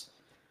reports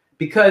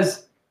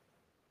because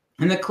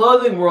in the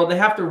clothing world they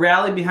have to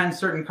rally behind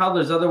certain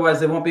colors, otherwise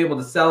they won't be able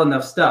to sell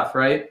enough stuff,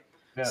 right?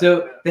 Yeah.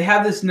 So they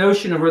have this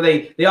notion of where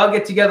they all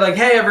get together like,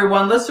 hey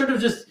everyone, let's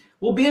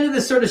we'll be into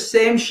this sort of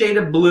same shade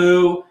of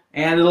blue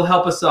and it'll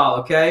help us all,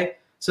 okay?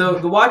 So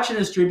the watch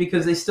industry,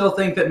 because they still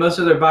think that most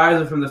of their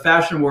buyers are from the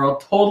fashion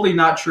world, totally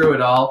not true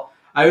at all.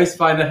 I always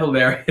find that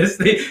hilarious.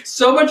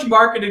 So much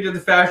marketing to the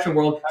fashion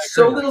world,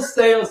 so little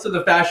sales to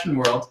the fashion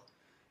world.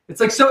 It's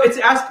like, so it's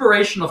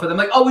aspirational for them.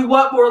 Like, oh, we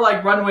want more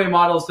like runway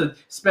models to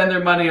spend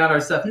their money on our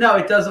stuff. No,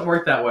 it doesn't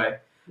work that way.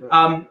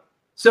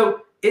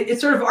 So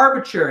it's sort of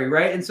arbitrary,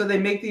 right? And so they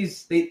make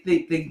these,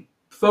 they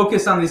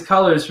focus on these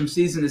colors from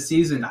season to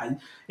season.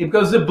 It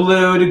goes to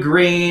blue, to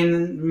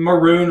green,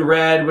 maroon,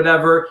 red,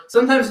 whatever.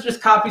 Sometimes it's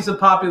just copies of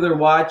popular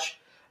watch.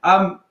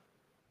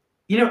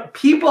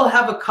 People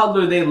have a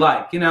color they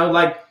like.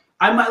 Like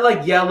I might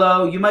like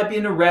yellow. You might be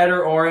into red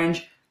or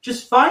orange.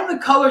 Just find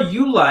the color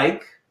you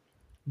like.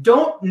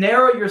 Don't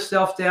narrow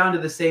yourself down to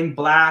the same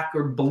black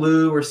or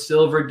blue or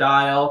silver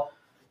dial.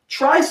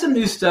 Try some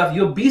new stuff.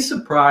 You'll be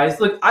surprised.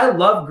 Look, I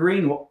love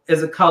green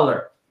as a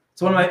color.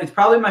 It's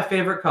probably my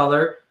favorite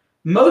color.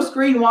 Most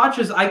green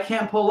watches I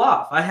can't pull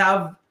off. I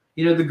have,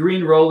 the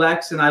green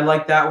Rolex, and I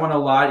like that one a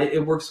lot.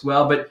 It works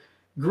well, but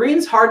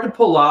green's hard to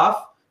pull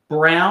off.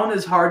 Brown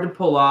is hard to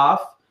pull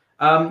off.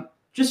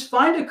 Just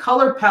find a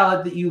color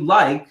palette that you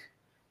like.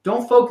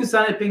 Don't focus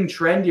on it being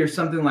trendy or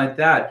something like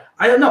that.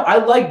 I don't know.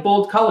 I like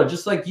bold color,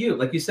 just like you.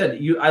 Like you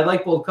said, I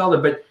like bold color,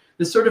 but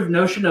this sort of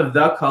notion of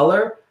the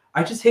color,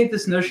 I just hate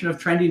this notion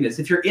of trendiness.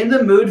 If you're in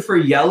the mood for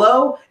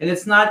yellow and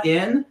it's not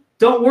in,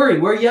 don't worry.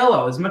 Wear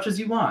yellow as much as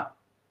you want.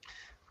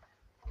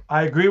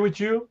 I agree with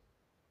you.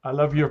 I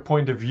love your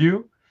point of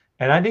view.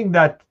 And I think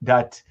that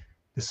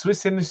the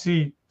Swiss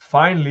industry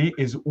finally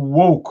is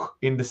woke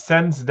in the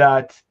sense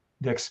that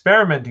they're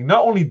experimenting,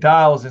 not only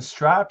dials and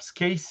straps,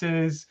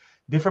 cases,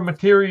 different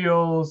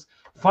materials.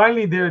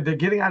 Finally, they're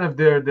getting out of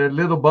their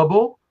little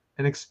bubble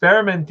and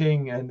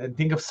experimenting and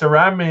think of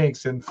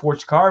ceramics and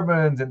forged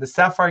carbons and the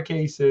sapphire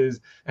cases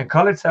and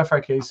colored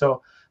sapphire case.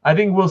 So I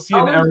think we'll see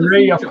an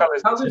array of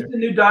colors. Color's the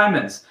new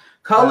diamonds.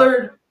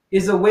 Colored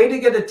is a way to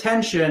get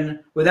attention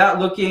without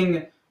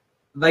looking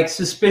like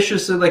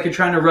suspiciously like you're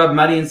trying to rub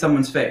money in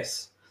someone's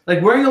face.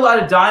 Like wearing a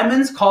lot of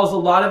diamonds calls a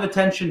lot of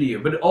attention to you,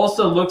 but it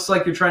also looks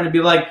like you're trying to be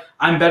like,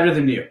 I'm better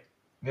than you.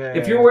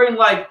 If you're wearing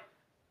like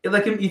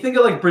you think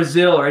of like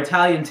Brazil or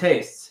Italian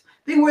tastes,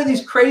 they wear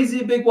these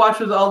crazy big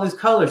watches with all these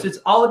colors. It's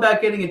all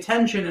about getting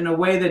attention in a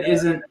way that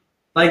isn't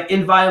like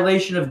in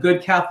violation of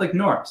good Catholic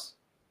norms.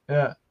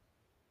 Yeah.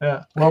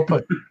 Well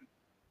put.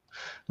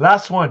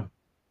 Last one.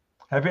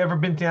 Have you ever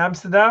been to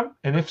Amsterdam?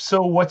 And if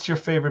so, what's your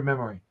favorite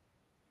memory?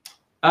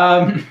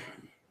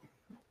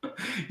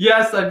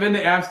 Yes, I've been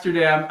to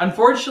Amsterdam.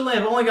 Unfortunately,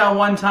 I've only gone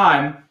one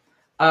time.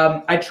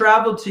 I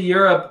traveled to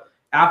Europe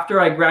after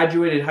I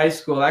graduated high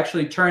school. I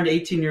actually turned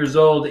 18 years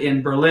old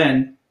in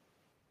Berlin.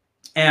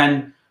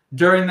 And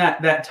during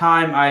that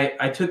time,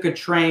 I took a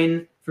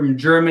train from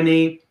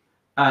Germany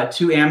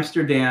to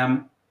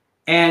Amsterdam.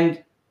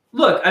 And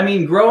look, I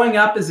mean, growing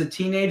up as a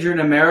teenager in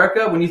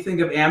America, when you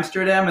think of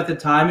Amsterdam at the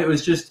time, it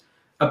was just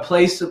a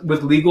place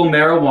with legal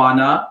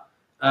marijuana.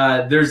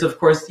 There's, of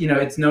course,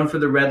 it's known for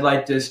the red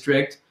light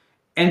district.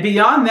 And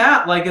beyond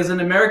that, like as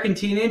an American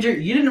teenager,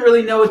 you didn't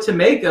really know what to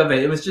make of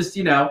it. It was just,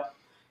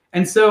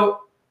 and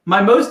so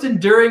my most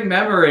enduring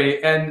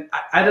memory, and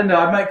I don't know,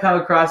 I might come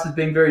across as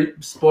being very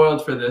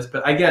spoiled for this,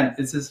 but again,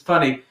 it's just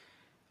funny.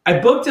 I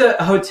booked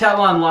a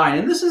hotel online,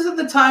 and this is at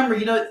the time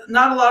where,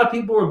 not a lot of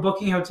people were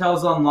booking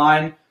hotels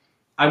online.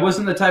 I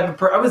wasn't the type of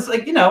person, I was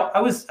like,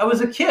 I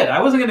was a kid.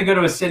 I wasn't going to go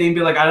to a city and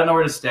be like, I don't know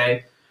where to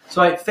stay.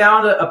 So I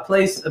found a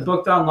place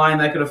booked online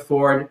that I could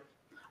afford.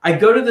 I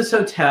go to this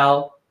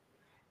hotel,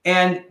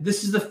 and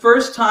this is the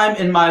first time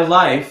in my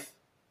life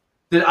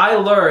that I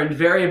learned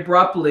very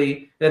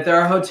abruptly that there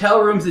are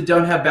hotel rooms that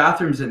don't have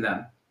bathrooms in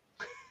them.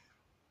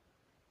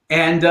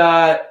 And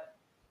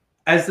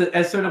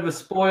as sort of a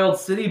spoiled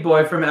city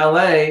boy from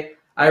LA,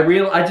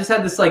 I just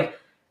had this like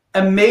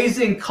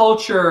amazing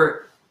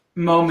culture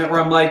moment where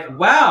I'm like,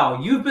 wow,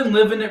 you've been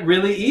living it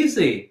really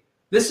easy.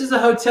 This is a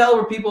hotel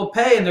where people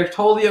pay and they're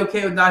totally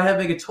okay with not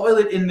having a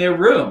toilet in their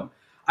room.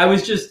 I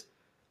was just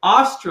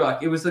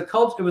awestruck. It was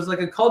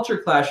like a culture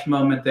clash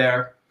moment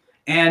there.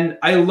 And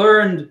I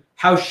learned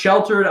how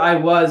sheltered I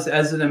was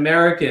as an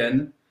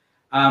American.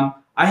 I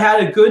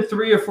had a good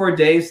 3 or 4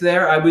 days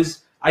there.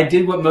 I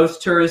did what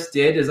most tourists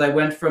did, is I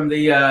went from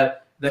the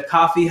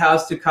coffee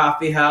house to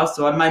coffee house.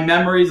 So my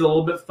memory is a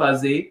little bit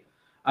fuzzy.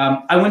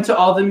 I went to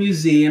all the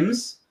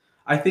museums.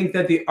 I think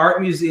that the art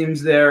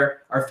museums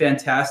there are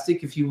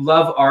fantastic. If you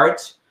love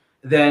art,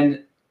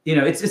 then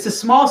it's a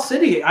small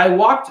city. I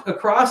walked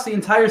across the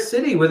entire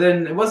city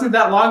it wasn't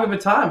that long of a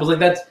time. I was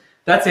like,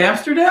 that's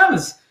Amsterdam?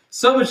 It's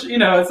so much,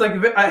 it's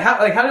like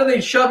how do they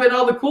shove in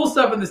all the cool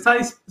stuff in this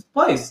tiny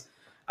place?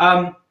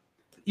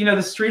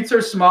 The streets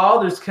are small.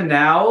 There's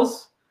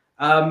canals.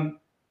 I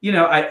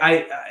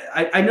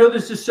know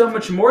there's just so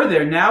much more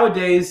there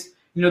nowadays.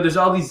 There's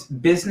all these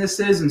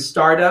businesses and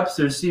startups.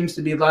 There seems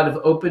to be a lot of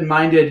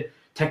open-minded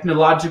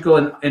technological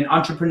and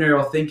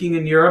entrepreneurial thinking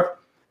in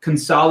Europe,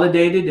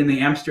 consolidated in the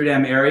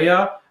Amsterdam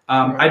area.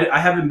 I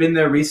haven't been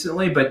there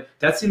recently, but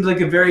that seems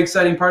like a very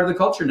exciting part of the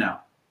culture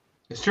now.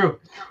 It's true.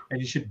 And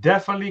you should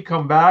definitely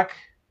come back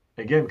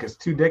again, because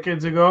 2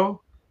 decades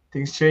ago,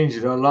 things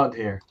changed a lot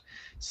here.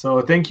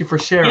 So thank you for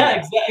sharing.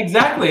 Yeah,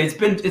 exactly.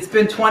 It's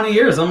been 20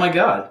 years. Oh my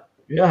God.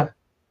 Yeah.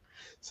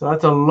 So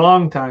that's a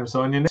long time.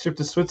 So on your next trip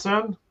to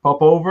Switzerland,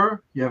 pop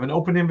over. You have an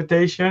open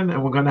invitation,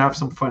 and we're going to have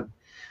some fun.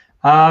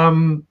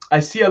 I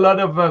see a lot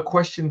of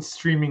questions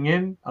streaming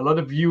in. A lot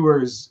of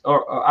viewers,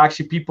 or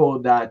actually people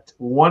that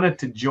wanted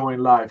to join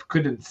live,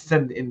 couldn't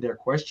send in their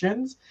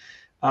questions.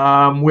 We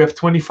have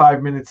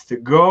 25 minutes to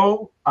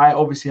go. I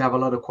obviously have a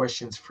lot of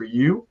questions for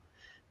you.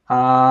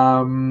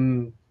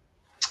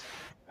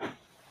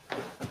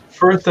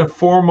 First and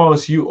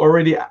foremost, you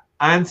already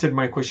answered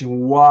my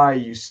question why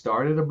you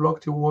started a blog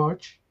to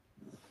watch.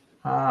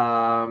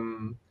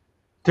 13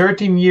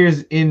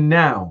 years in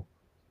now,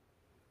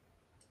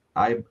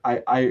 I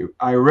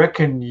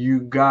reckon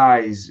you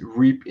guys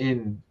reap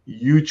in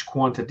huge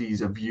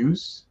quantities of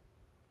views.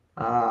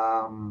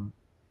 I've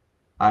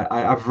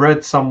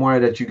read somewhere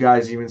that you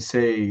guys even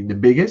say the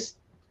biggest.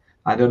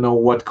 I don't know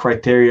what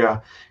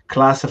criteria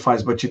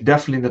classifies, but you're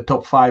definitely in the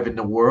top 5 in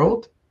the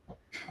world.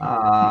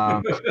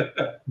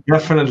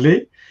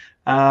 Definitely.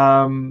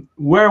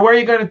 Where are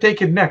you going to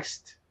take it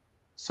next?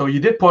 So you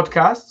did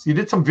podcasts, you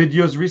did some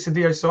videos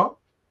recently, I saw.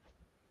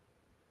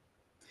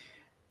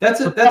 That's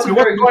a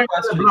very good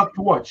question. Blog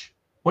to watch.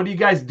 What are you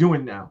guys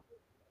doing now?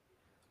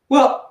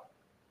 Well,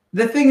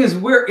 the thing is,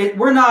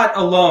 we're not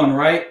alone,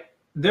 right?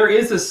 There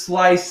is a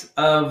slice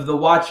of the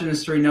watch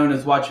industry known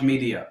as watch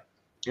media.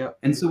 Yeah.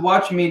 And so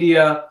watch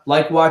media,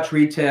 like watch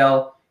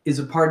retail, is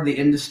a part of the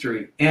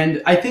industry.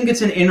 And I think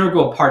it's an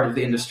integral part of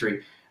the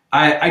industry.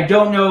 I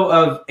don't know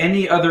of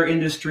any other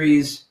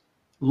industries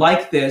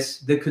like this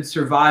that could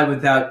survive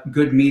without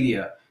good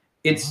media.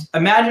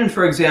 Imagine,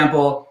 for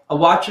example, a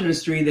watch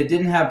industry that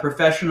didn't have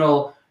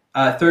professional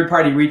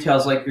third-party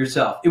retails like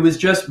yourself. It was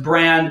just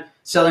brand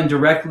selling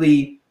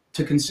directly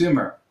to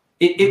consumer.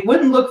 It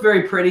wouldn't look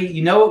very pretty.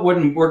 You know, it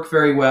wouldn't work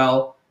very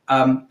well.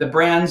 The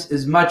brands,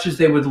 as much as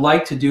they would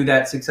like to do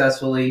that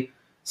successfully,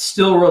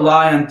 still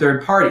rely on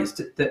third parties.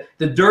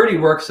 The dirty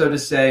work, so to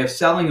say, of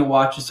selling a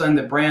watch is something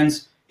that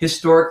brands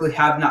historically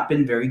have not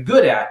been very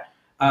good at.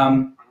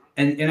 And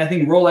I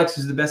think Rolex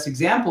is the best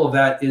example of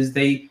that. Is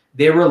they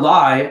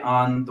rely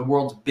on the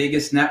world's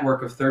biggest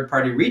network of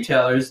third-party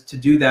retailers to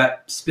do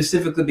that,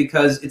 specifically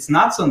because it's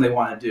not something they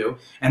want to do,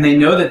 and they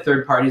know that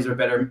third parties are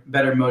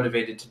better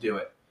motivated to do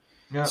it.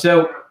 Yeah.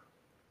 So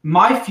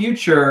my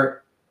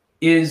future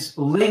is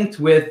linked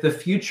with the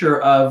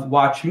future of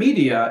watch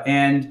media,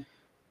 and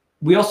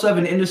we also have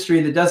an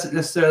industry that doesn't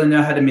necessarily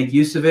know how to make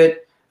use of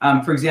it.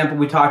 For example,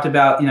 we talked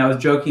about, I was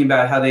joking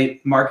about how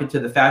they market to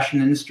the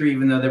fashion industry,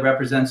 even though that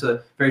represents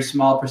a very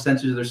small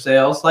percentage of their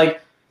sales.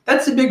 Like,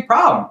 that's a big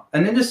problem.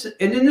 An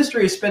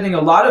industry is spending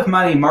a lot of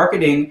money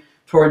marketing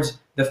towards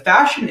the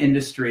fashion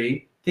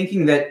industry,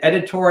 thinking that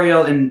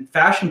editorial and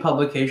fashion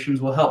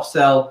publications will help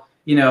sell,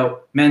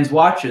 men's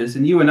watches.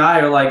 And you and I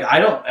are like, I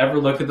don't ever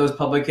look at those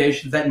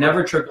publications. That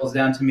never trickles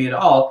down to me at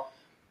all.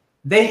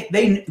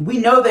 We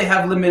know they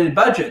have limited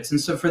budgets.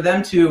 And so for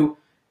them to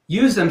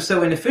use them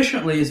so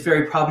inefficiently is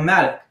very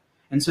problematic.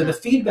 And so the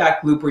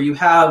feedback loop where you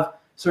have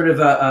sort of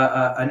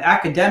an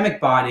academic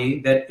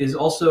body that is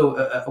also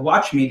a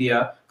watch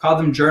media, call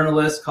them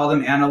journalists, call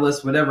them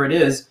analysts, whatever it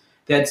is,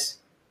 that's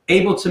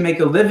able to make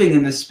a living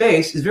in this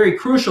space is very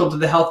crucial to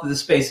the health of the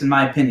space, in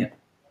my opinion.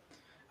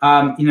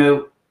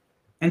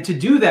 And to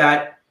do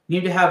that, you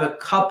need to have a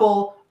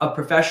couple of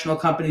professional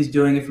companies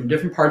doing it from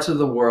different parts of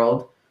the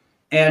world.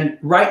 And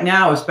right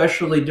now,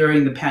 especially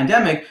during the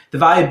pandemic, the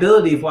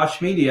viability of watch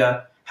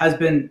media has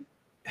been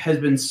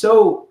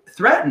so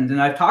threatened,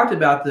 and I've talked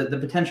about the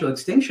potential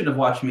extinction of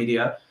watch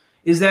media,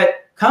 is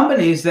that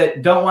companies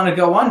that don't want to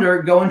go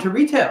under go into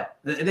retail.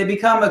 They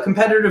become a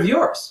competitor of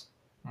yours.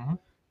 Mm-hmm.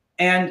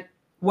 And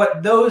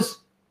what those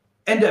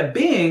end up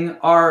being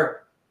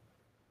are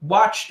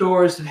watch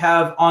stores that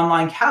have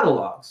online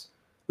catalogs,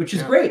 which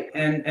is great.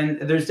 And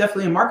there's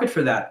definitely a market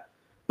for that.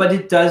 But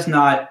it does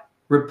not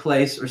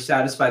replace or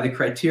satisfy the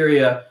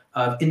criteria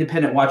of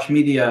independent watch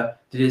media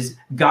that is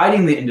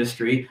guiding the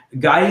industry,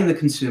 guiding the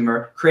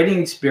consumer, creating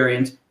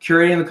experience,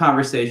 curating the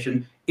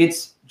conversation.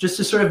 It's just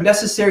a sort of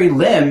necessary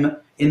limb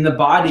in the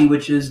body,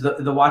 which is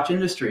the watch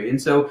industry.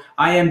 And so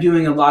I am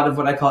doing a lot of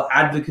what I call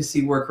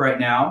advocacy work right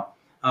now.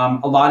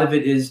 A lot of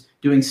it is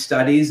doing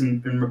studies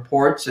and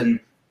reports and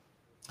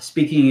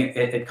speaking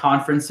at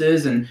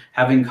conferences and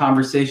having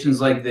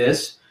conversations like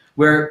this,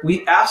 where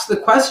we ask the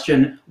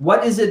question,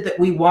 what is it that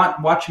we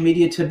want watch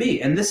media to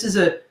be? And this is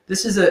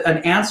an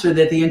answer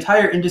that the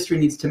entire industry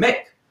needs to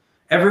make.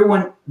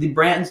 The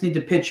brands need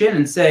to pitch in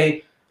and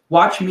say,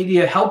 watch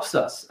media helps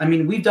us. I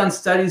mean, we've done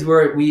studies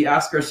where we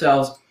ask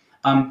ourselves,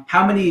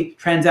 how many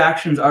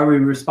transactions are we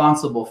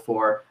responsible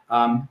for?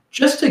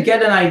 Just to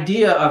get an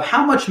idea of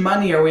how much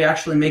money are we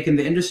actually making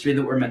the industry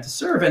that we're meant to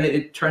serve. And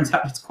it turns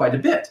out it's quite a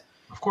bit.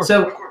 Of course.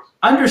 So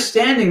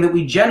understanding that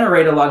we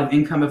generate a lot of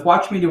income, if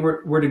watch media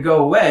were to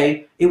go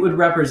away, it would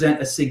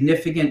represent a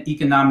significant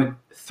economic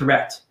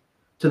threat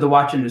to the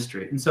watch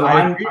industry. And so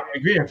I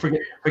agree.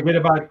 Forget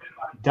about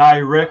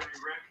direct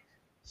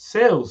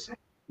sales.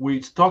 We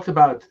talked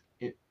about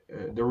it,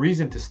 the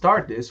reason to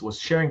start this was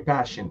sharing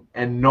passion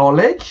and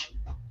knowledge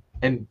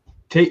and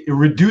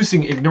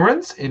reducing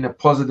ignorance in a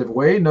positive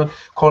way, not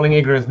calling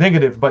ignorance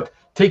negative, but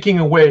taking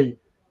away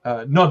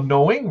not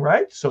knowing,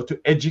 right? So to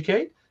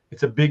educate,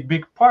 it's a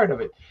big part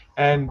of it.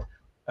 And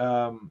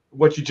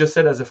what you just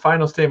said as a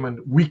final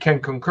statement, we can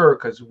concur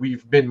because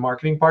we've been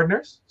marketing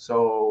partners.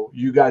 So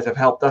you guys have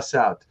helped us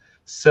out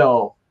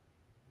sell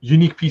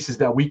unique pieces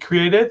that we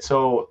created.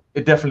 So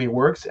it definitely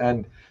works.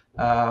 And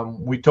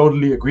we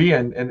totally agree.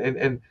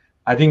 And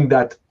I think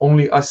that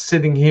only us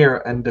sitting here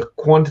and the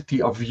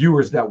quantity of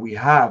viewers that we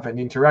have and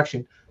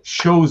interaction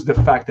shows the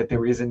fact that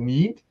there is a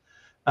need.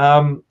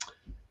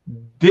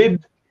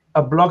 Did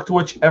a Blog to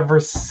Watch ever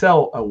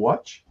sell a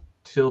watch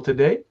till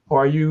today, or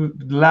are you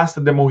last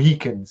of the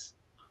Mohicans?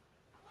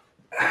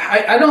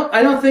 I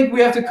don't think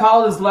we have to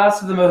call it as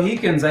last of the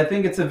Mohicans. I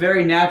think it's a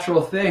very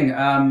natural thing.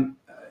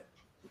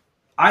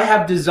 I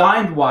have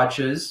designed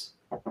watches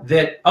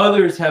that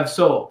others have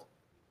sold.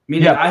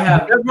 Meaning I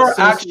have never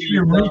actually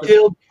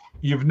retailed.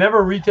 You've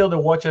never retailed a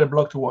watch at a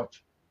Blog to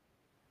Watch.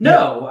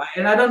 No,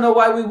 and I don't know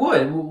why we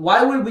would.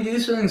 Why would we do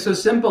something so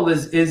simple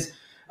as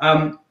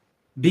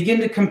begin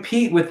to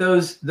compete with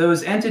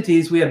those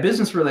entities we have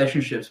business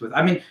relationships with?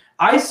 I mean,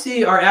 I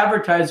see our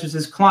advertisers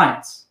as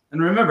clients.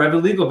 And remember, I have a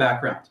legal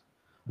background.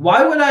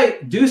 Why would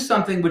I do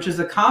something which is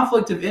a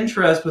conflict of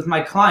interest with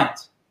my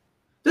client?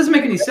 Doesn't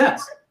make any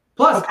sense.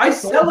 Plus, I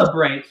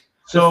celebrate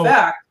the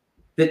fact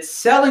that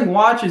selling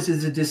watches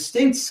is a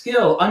distinct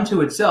skill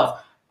unto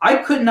itself. I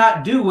could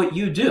not do what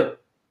you do.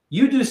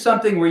 You do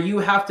something where you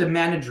have to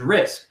manage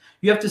risk.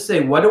 You have to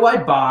say, what do I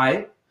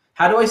buy?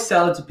 How do I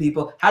sell it to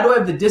people? How do I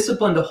have the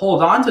discipline to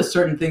hold on to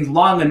certain things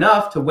long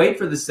enough to wait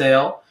for the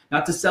sale,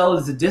 not to sell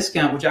it as a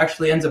discount, which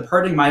actually ends up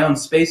hurting my own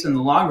space in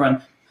the long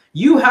run?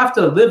 You have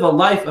to live a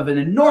life of an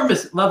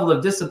enormous level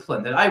of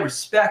discipline that I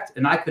respect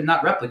and I could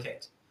not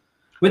replicate.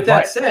 With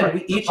that said,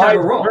 we each have a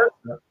role.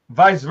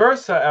 Vice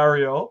versa,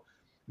 Ariel.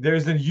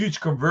 There's a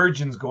huge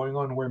convergence going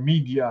on where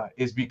media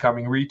is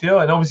becoming retail.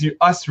 And obviously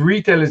us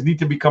retailers need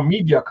to become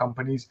media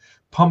companies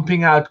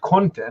pumping out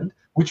content,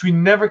 which we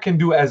never can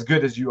do as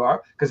good as you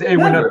are. Because we're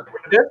not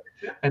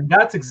objective. And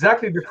that's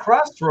exactly the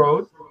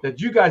crossroad that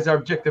you guys are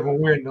objective and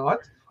we're not.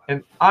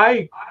 And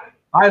I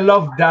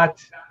love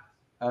that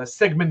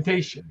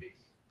segmentation.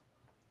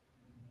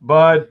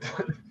 But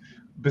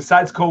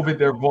besides COVID,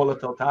 they're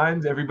volatile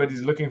times.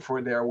 Everybody's looking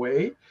for their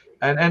way.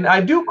 And I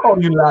do call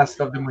you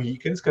last of the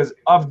Mohicans because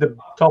of the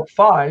top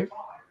 5,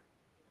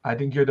 I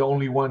think you're the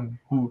only one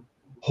who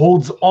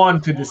holds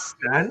on to the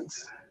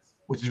stance,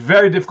 which is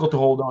very difficult to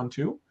hold on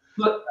to.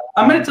 Look,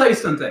 I'm going to tell you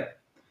something.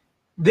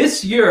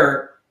 This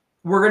year,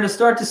 we're going to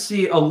start to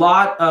see a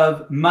lot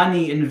of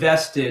money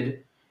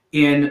invested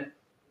in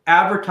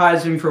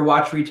advertising for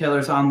watch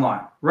retailers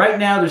online. Right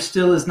now, there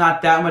still is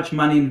not that much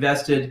money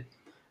invested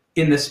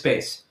in this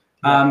space.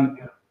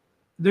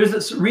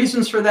 There's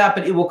reasons for that,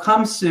 but it will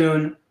come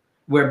soon,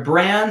 where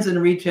brands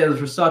and retailers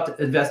will start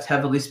to invest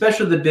heavily,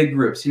 especially the big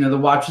groups, the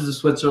Watches of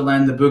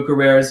Switzerland, the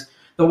Buchereers,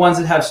 the ones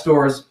that have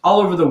stores all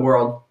over the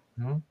world.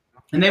 Mm-hmm.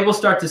 And they will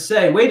start to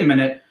say, wait a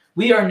minute,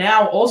 we are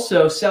now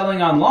also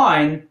selling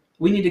online.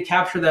 We need to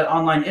capture that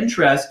online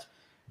interest.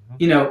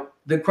 Mm-hmm.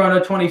 The Chrono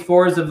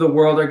 24s of the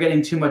world are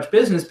getting too much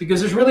business because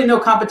there's really no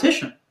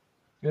competition.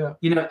 Yeah.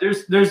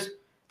 There's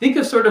think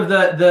of sort of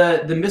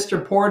the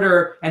Mr.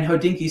 Porter and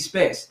Hodinkee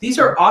space. These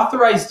are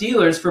authorized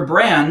dealers for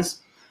brands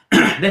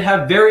that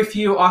have very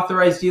few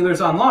authorized dealers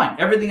online.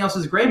 Everything else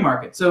is gray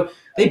market. So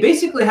they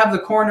basically have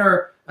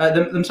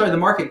the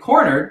market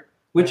cornered,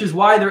 which is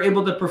why they're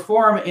able to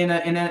perform in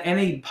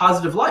any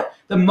positive light.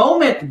 The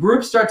moment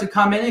groups start to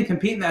come in and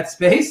compete in that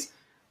space,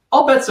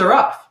 all bets are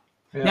off.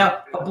 Yeah.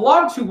 Now, a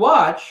Blog to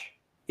Watch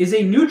is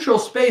a neutral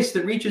space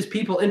that reaches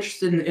people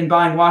interested in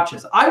buying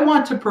watches. I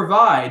want to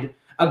provide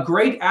a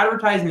great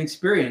advertising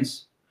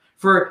experience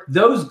for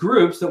those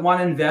groups that want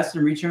to invest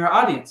in reaching our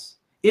audience.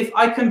 If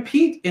I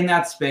compete in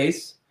that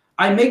space,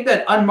 I make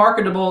that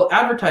unmarketable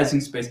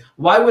advertising space.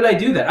 Why would I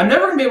do that? I'm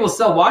never going to be able to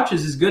sell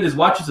watches as good as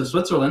Watches of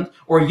Switzerland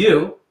or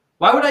you.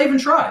 Why would I even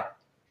try?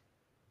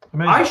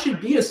 Amazing. I should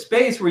be a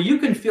space where you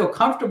can feel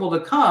comfortable to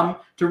come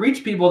to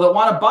reach people that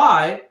want to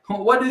buy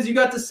what it is you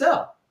got to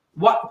sell.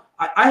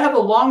 I have a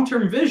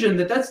long-term vision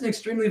that's an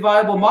extremely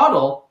viable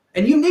model,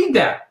 and you need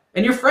that,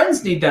 and your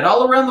friends need that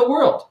all around the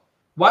world.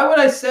 Why would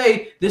I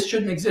say this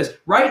shouldn't exist?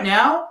 Right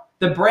now,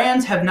 the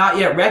brands have not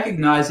yet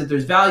recognized that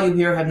there's value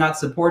here, have not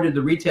supported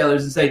the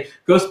retailers and say,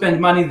 go spend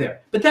money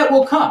there. But that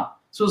will come.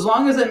 So as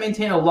long as I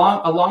maintain a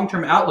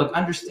long-term outlook,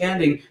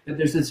 understanding that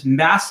there's this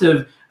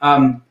massive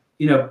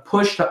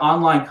push to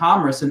online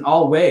commerce in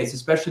all ways,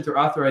 especially through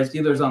authorized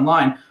dealers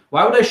online,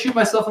 why would I shoot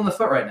myself in the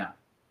foot right now?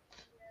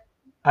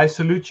 I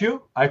salute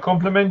you. I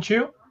compliment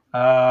you.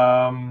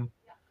 I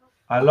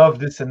love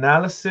this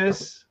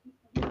analysis.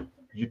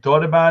 You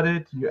thought about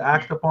it. You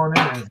act upon it.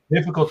 And it's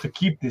difficult to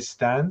keep this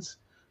stance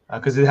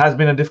because it has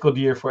been a difficult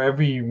year for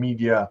every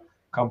media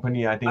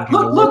company, I think.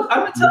 Look,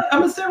 I'm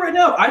going to say right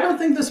now, I don't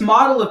think this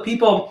model of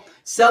people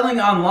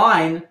selling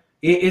online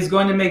is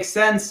going to make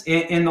sense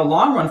in the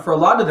long run for a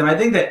lot of them. I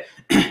think that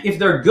if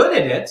they're good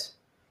at it,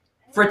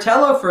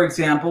 Fratello, for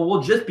example,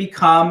 will just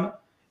become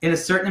in a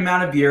certain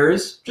amount of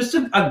years, just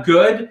a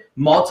good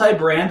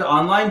multi-brand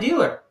online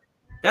dealer.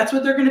 That's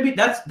what they're going to be.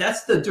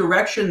 That's the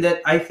direction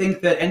that I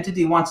think that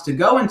Entity wants to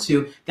go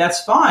into.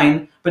 That's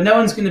fine, but no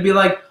one's going to be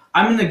like,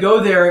 I'm going to go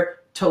there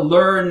to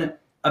learn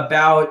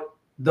about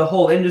the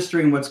whole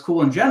industry and what's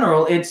cool in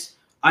general.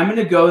 I'm going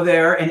to go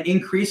there, and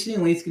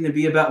increasingly it's going to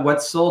be about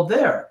what's sold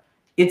there.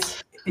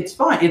 It's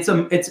fine. It's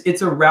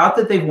a route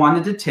that they've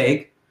wanted to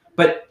take,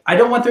 but I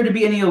don't want there to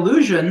be any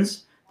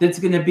illusions that it's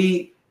going to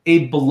be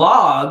a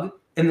blog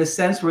in the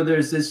sense where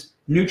there's this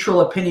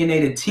neutral,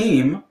 opinionated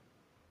team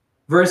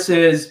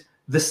versus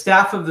the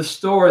staff of the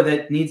store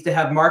that needs to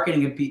have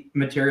marketing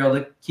material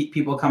to keep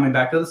people coming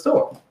back to the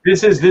store.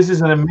 This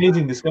is an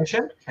amazing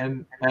discussion,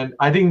 and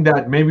I think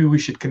that maybe we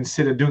should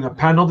consider doing a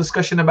panel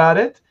discussion about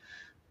it.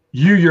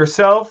 You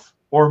yourself,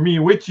 or me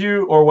with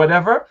you, or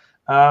whatever.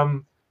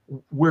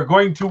 We're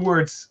going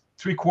towards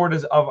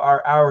 3/4 of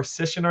our hour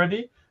session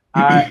already.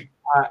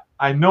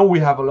 I know we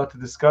have a lot to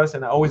discuss,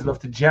 and I always love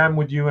to jam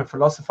with you and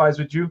philosophize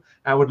with you.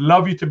 I would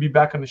love you to be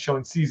back on the show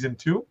in season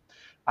 2.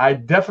 I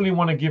definitely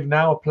want to give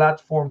now a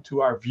platform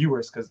to our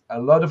viewers because a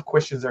lot of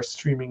questions are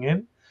streaming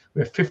in.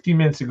 We have 15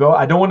 minutes to go.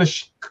 I don't want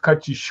to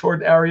cut you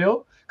short,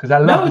 Ariel, because I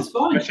love this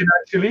question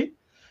actually.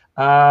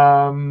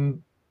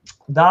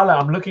 Dala,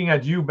 I'm looking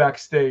at you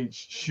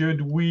backstage.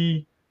 Should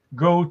we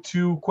go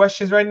to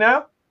questions right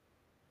now?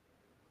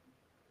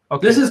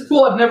 Okay. This is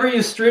cool. I've never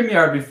used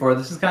StreamYard before.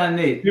 This is kind of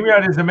neat.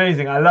 StreamYard is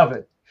amazing. I love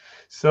it.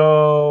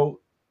 So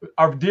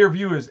our dear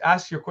viewers,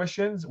 ask your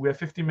questions. We have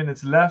 15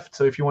 minutes left.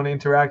 So if you want to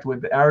interact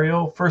with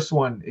Ariel, first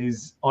one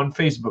is on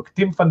Facebook.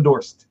 Tim van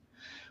Dorst.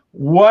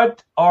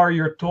 What are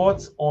your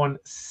thoughts on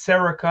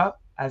Serica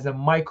as a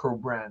micro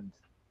brand?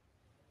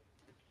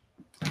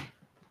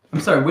 I'm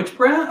sorry, which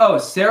brand? Oh,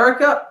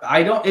 Serica.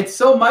 It's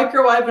so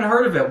micro, I haven't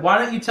heard of it. Why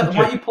don't you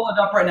pull it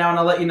up right now and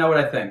I'll let you know what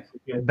I think.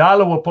 Okay,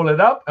 Dala will pull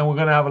it up and we're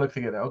gonna have a look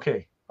together.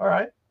 Okay. All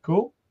right,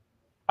 cool.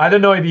 I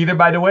don't know it either,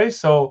 by the way.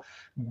 So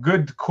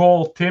good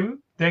call,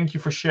 Tim. Thank you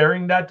for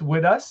sharing that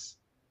with us.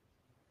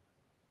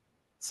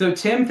 So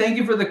Tim, thank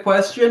you for the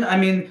question. I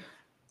mean,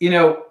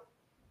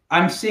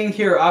 I'm seeing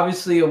here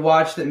obviously a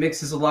watch that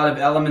mixes a lot of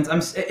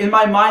elements. In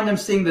my mind, I'm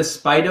seeing the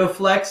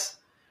SpidoFlex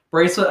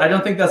bracelet. I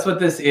don't think that's what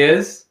this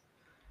is.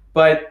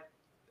 But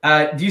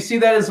do you see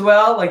that as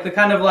well? Like the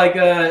kind of like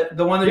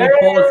the one that you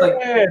pull. It's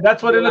like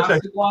that's what it looks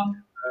like.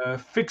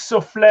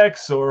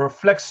 Fixoflex or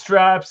flex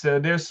straps.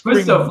 There's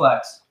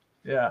Fixoflex.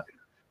 Yeah.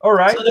 All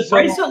right. So the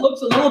bracelet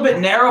looks a little bit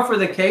narrow for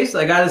the case.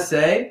 I gotta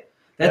say,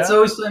 that's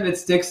always something that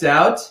sticks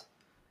out.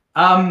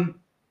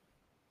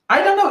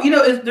 I don't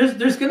know.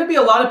 There's going to be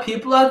a lot of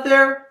people out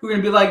there who are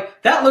going to be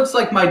like, that looks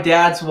like my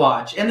dad's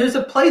watch. And there's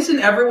a place in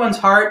everyone's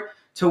heart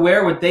to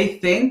wear what they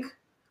think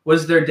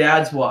was their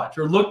dad's watch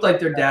or looked like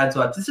their dad's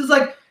watch. This is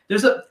like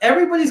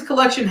everybody's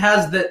collection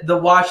has the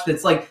watch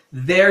that's like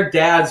their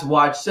dad's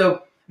watch.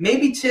 So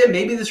maybe Tim,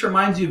 maybe this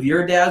reminds you of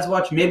your dad's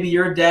watch. Maybe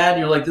your dad, and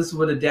you're like, this is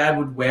what a dad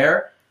would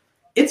wear.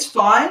 It's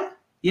fine.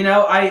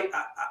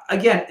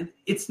 Again,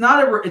 it's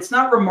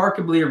not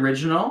remarkably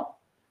original.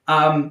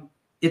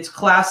 It's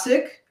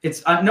classic.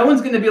 It's no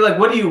one's going to be like,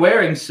 what are you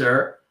wearing,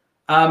 sir?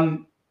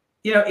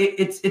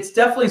 It's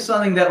definitely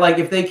something that, like,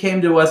 if they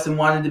came to us and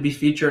wanted to be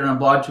featured on a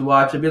blog to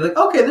watch, I'd be like,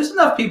 okay, there's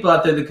enough people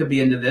out there that could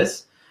be into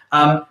this.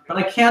 But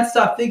I can't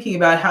stop thinking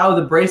about how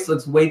the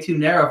bracelet's way too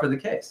narrow for the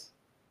case.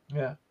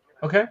 Yeah.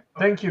 Okay.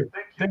 Thank you.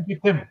 Thank you,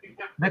 Tim.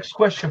 Next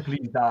question,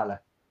 please, Dala.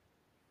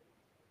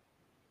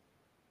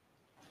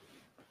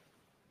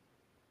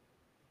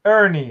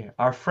 Ernie,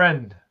 our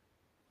friend.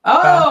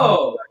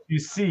 Oh! You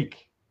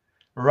seek.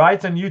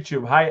 Right on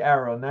YouTube. Hi,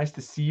 Arrow. Nice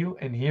to see you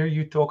and hear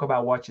you talk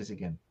about watches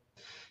again.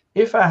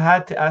 If I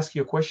had to ask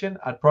you a question,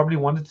 I'd probably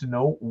wanted to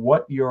know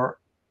what your,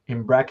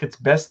 in brackets,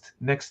 best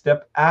next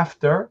step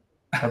after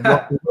a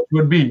blog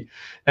would be.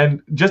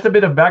 And just a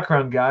bit of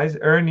background, guys.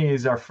 Ernie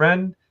is our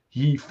friend.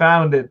 He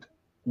founded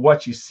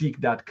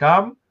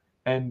whatyouseek.com,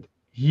 and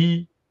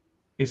he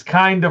is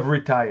kind of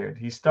retired.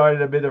 He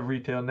started a bit of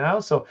retail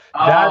now. So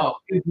that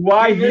is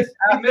why we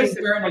missed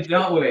Ernie,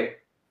 don't we?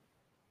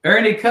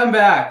 Ernie, come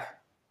back.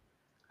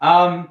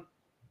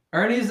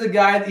 Ernie's the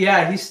guy.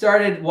 Yeah, he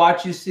started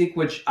Watch You Seek,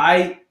 which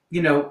I,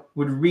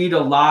 would read a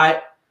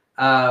lot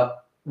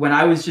when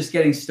I was just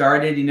getting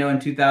started, in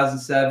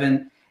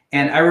 2007.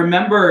 And I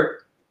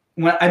remember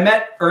when I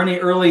met Ernie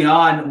early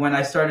on, when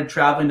I started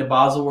traveling to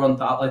Baselworld and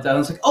thought like that, I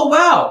was like, oh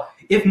wow,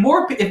 if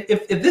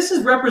this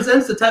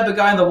represents the type of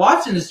guy in the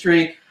watch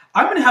industry,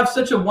 I'm going to have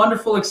such a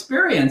wonderful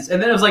experience.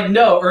 And then it was like,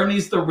 no,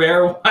 Ernie's the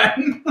rare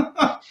one.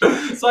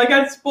 So I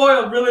got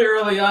spoiled really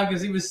early on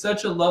because he was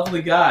such a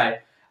lovely guy.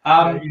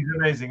 He's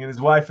amazing, and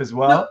his wife as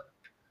well.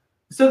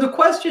 So the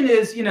question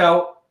is, you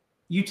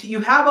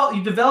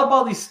develop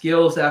all these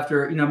skills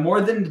after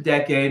more than a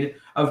decade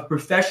of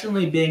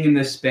professionally being in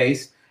this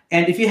space,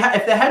 and if they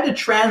had to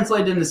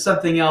translate into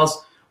something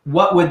else,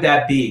 what would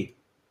that be?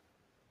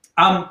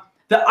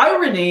 The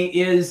irony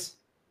is,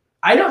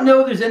 I don't know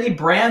if there's any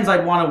brands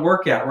I'd want to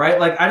work at, right?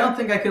 Like, I don't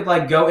think I could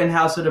go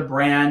in-house at a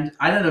brand.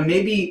 I don't know,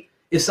 maybe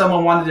if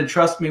someone wanted to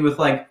trust me with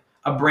a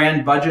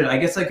brand budget, I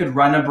guess I could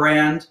run a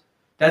brand.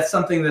 that's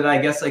something that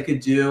I guess I could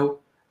do.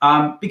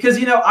 Because,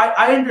 you know,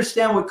 I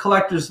understand what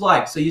collectors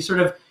like. So you sort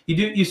of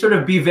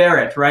bever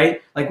it,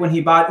 right? Like when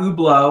he bought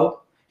Hublot,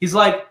 he's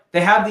like,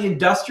 they have the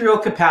industrial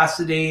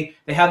capacity,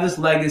 they have this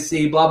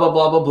legacy, blah, blah,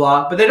 blah, blah,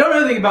 blah, but they don't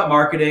know anything about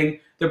marketing.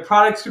 Their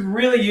products could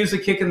really use a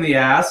kick in the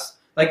ass.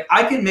 Like,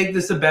 I can make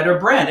this a better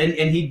brand.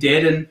 And he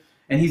did,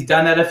 and he's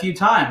done that a few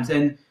times.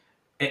 And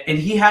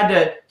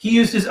he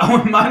used his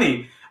own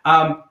money.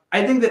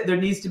 I think that there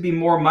needs to be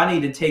more money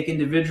to take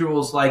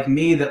individuals like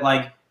me that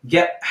like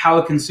get how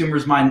a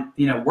consumer's mind,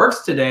 you know,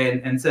 works today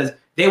and says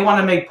they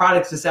want to make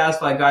products to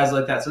satisfy guys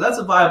like that. So that's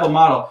a viable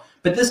model.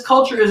 But this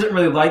culture isn't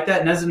really like that.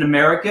 And as an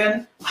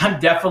American, I'm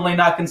definitely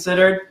not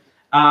considered.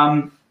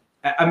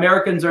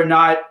 Americans are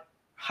not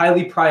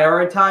highly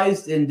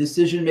prioritized in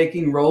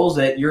decision-making roles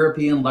at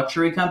European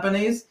luxury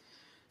companies.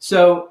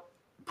 So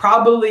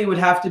probably would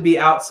have to be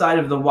outside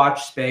of the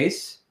watch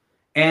space.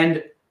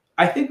 And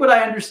I think what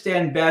I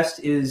understand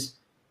best is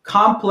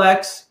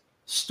complex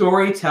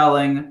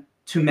storytelling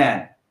to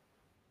men,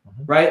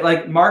 right?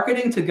 Like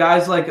marketing to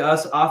guys like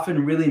us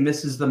often really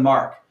misses the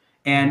mark.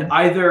 And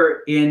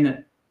either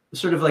in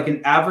sort of like an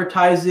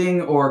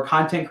advertising or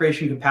content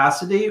creation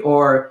capacity,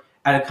 or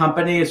at a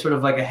company as sort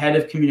of like a head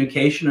of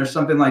communication or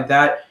something like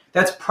that,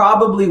 that's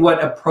probably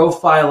what a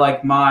profile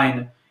like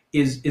mine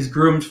is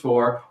groomed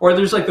for. Or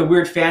there's like the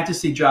weird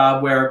fantasy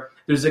job where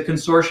there's a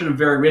consortium of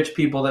very rich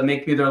people that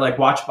make me their like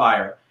watch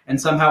buyer.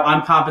 And somehow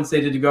I'm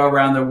compensated to go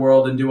around the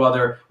world and do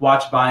other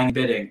watch buying and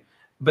bidding.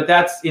 But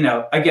that's, you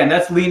know, again,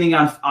 that's leaning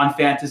on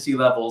fantasy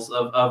levels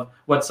of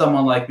what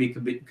someone like me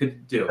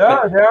could do.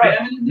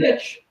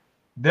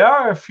 There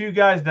are a few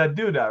guys that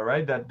do that,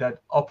 right?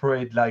 That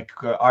operate like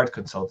art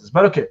consultants.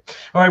 But okay.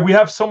 All right. We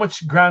have so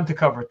much ground to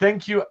cover.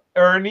 Thank you,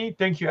 Ernie.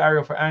 Thank you,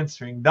 Ariel, for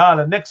answering.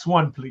 Dala, next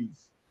one,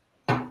 please.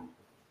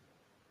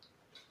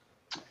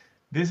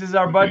 This is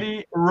our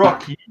buddy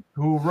Rocky,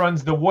 who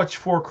runs the Watch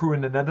 4 crew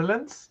in the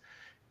Netherlands.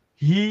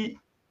 He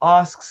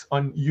asks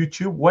on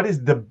YouTube, what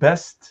is the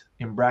best,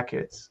 in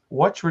brackets,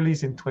 watch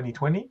release in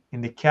 2020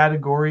 in the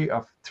category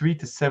of $3,000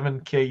 to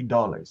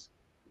 $7,000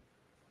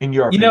 in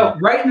your opinion? You know,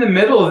 right in the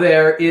middle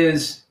there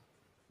is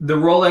the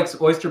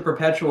Rolex Oyster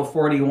Perpetual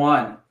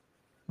 41,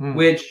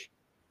 which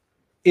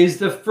is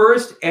the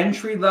first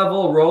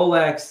entry-level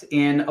Rolex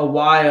in a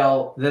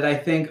while that I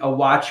think a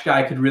watch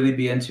guy could really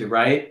be into,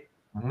 right?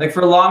 Like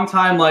for a long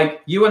time,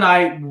 like you and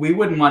I, we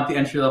wouldn't want the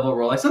entry-level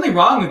Rolex. Nothing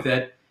wrong with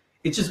it.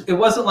 It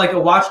wasn't like a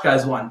watch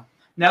guy's one.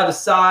 Now the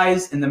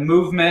size and the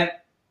movement,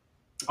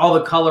 all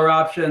the color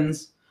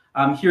options.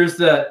 Here's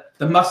the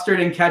mustard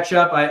and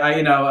ketchup.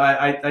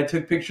 I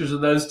took pictures of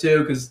those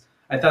too because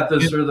I thought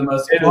those were the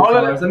most cool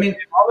colors. I mean,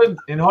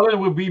 in Holland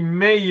would be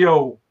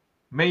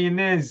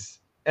mayonnaise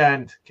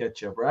and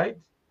ketchup, right?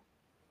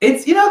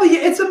 It's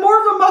it's a more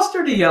of a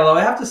mustardy yellow,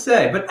 I have to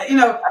say. But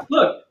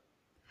look,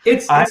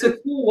 it's a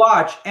cool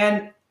watch,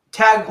 and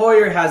Tag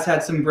Heuer has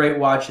had some great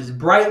watches.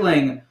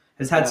 Breitling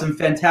has had some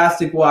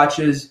fantastic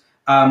watches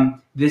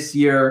this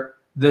year.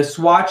 The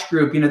Swatch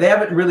Group, they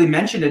haven't really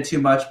mentioned it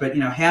too much, but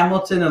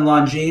Hamilton and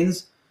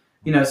Longines,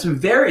 some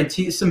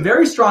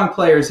very strong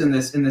players in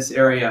this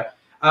area.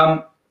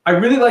 I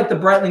really like the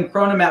Breitling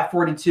Chronomat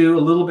 42, a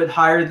little bit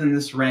higher than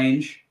this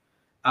range.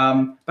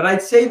 But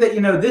I'd say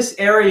that this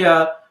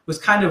area was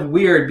kind of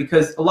weird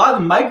because a lot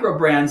of the micro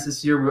brands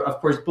this year were, of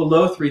course,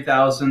 below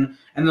 3,000,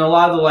 and then a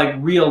lot of the like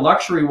real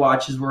luxury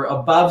watches were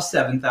above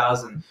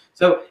 7,000.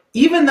 So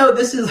even though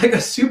this is like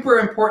a super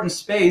important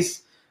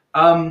space,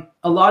 a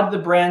lot of the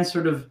brands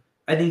sort of,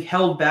 I think,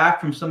 held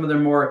back from some of their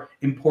more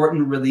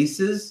important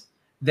releases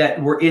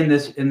that were in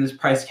this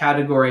price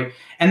category.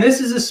 And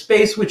this is a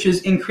space which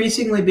is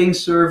increasingly being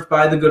served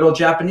by the good old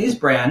Japanese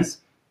brands.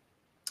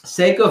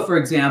 Seiko, for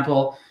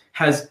example,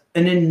 has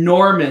an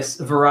enormous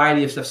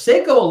variety of stuff.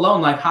 Seiko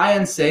alone, like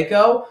high-end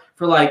Seiko,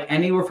 for like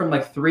anywhere from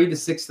like 3,000 to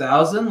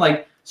 6,000,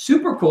 like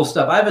super cool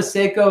stuff. I have a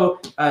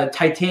Seiko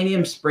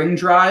titanium spring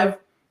drive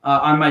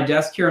on my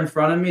desk here in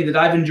front of me that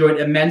I've enjoyed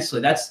immensely.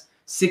 That's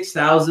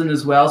 6,000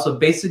 as well, so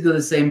basically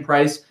the same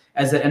price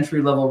as the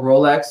entry-level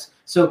Rolex.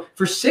 So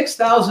for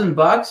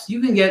 $6,000,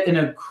 you can get an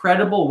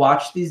incredible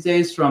watch these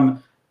days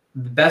from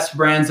the best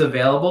brands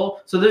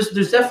available. So there's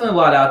definitely a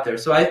lot out there.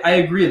 So I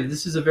agree that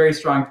this is a very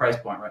strong price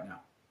point right now.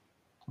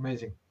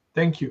 Amazing.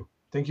 Thank you,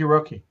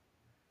 Rocky.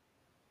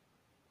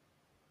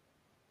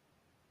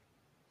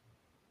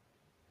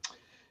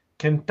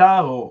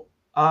 Kentaro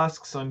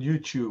asks on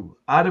YouTube,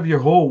 out of your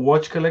whole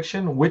watch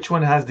collection, which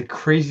one has the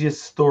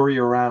craziest story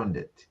around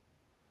it?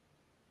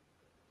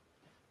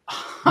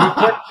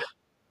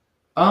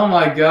 Oh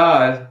my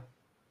God.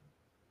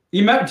 Do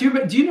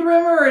you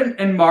remember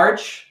in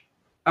March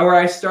where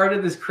I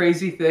started this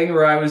crazy thing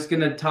where I was going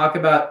to talk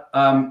about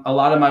a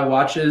lot of my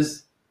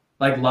watches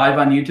like live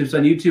on YouTube? So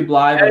on YouTube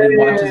Live, I did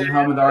watches at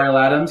home with Ariel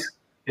Adams.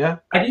 Yeah.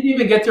 I didn't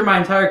even get through my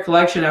entire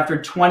collection after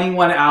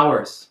 21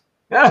 hours.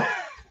 Yeah.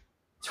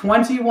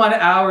 21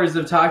 hours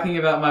of talking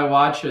about my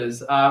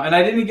watches. And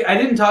I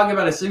didn't talk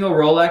about a single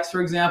Rolex,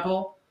 for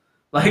example.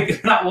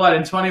 Like not one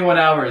in 21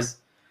 hours.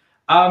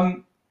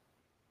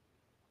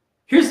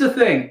 Here's the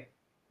thing.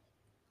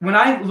 when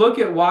I look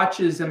at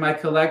watches in my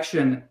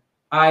collection,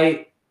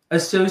 I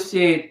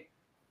associate,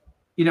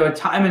 a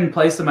time and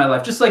place in my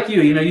life, just like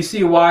you. You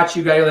see a watch,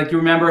 you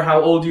remember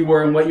how old you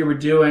were and what you were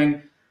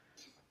doing,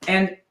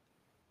 and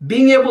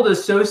being able to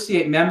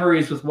associate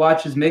memories with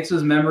watches makes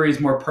those memories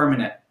more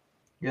permanent.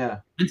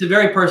 Yeah, it's a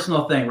very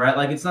personal thing, right?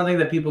 Like, it's something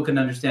that people can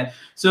understand.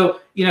 So,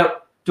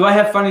 do I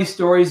have funny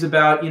stories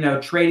about,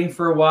 trading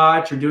for a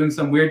watch or doing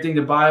some weird thing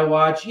to buy a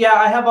watch? Yeah,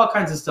 I have all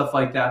kinds of stuff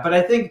like that. But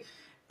I think,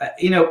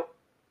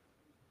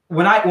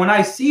 when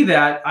I see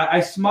that,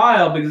 I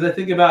smile, because I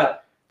think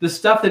about the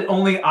stuff that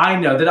only I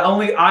know, that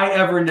only I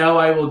ever know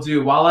I will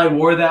do while I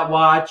wore that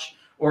watch,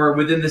 or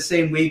within the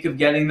same week of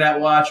getting that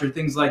watch, or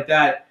things like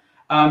that.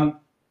 A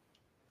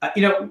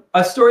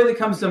story that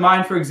comes to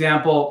mind, for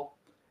example,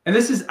 and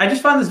I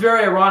just found this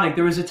very ironic.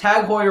 There was a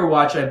Tag Heuer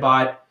watch I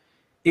bought.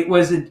 It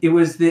was the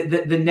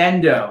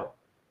Nendo.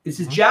 It's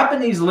a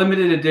Japanese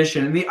limited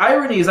edition. And the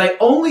irony is, I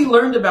only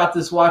learned about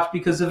this watch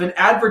because of an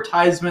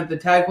advertisement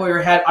that Tag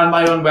Heuer had on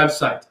my own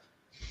website.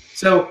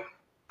 So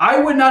I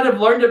would not have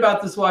learned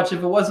about this watch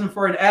if it wasn't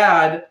for an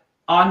ad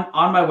on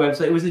my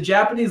website. It was a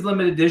Japanese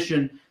limited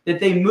edition that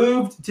they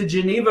moved to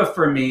Geneva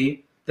for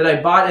me, that I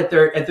bought at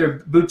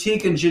their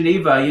boutique in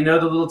Geneva. The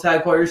little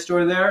Tag Heuer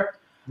store there.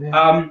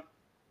 Yeah.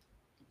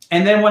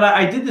 And then when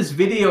I did this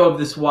video of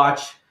this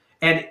watch,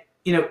 and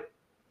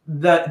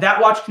that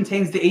watch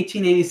contains the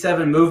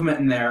 1887 movement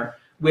in there,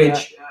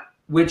 which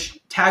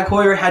Tag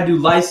Heuer had to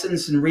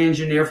license and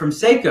re-engineer from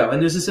Seiko.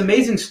 And there's this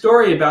amazing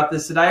story about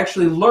this that I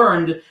actually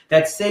learned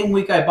that same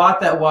week I bought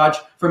that watch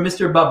from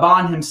Mr.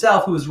 Baban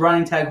himself, who was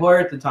running Tag Heuer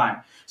at the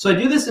time. So I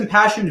do this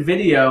impassioned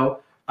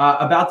video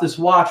about this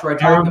watch, where I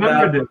talk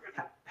about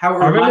how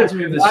it reminds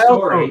me of the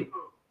story.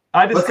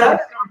 I discovered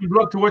you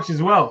love to watch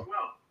as well.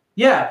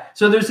 Yeah,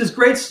 so there's this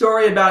great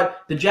story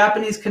about the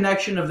Japanese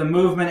connection of the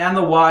movement and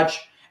the watch.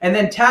 And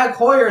then Tag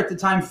Heuer at the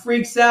time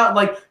freaks out,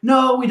 like,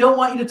 no, we don't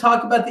want you to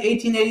talk about the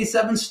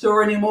 1887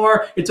 store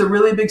anymore. It's a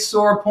really big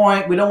sore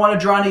point. We don't want to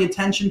draw any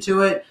attention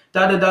to it,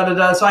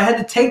 da-da-da-da-da. So I had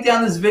to take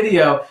down this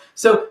video.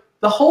 So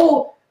the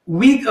whole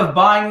week of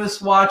buying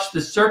this watch,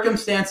 the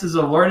circumstances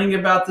of learning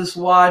about this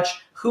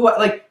watch,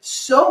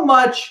 so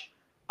much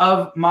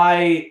of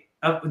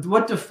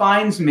what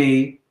defines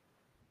me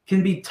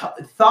can be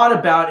thought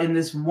about in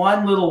this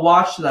one little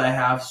watch that I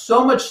have.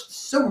 So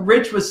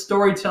rich with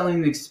storytelling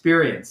and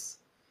experience.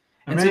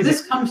 And Amazing. So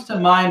this comes to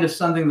mind of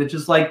something that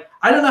just I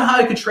don't know how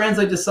I could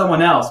translate to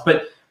someone else,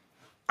 but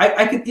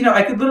I could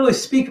literally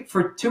speak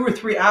for 2 or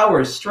 3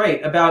 hours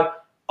straight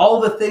about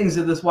all the things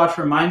that this watch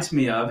reminds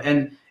me of.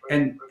 And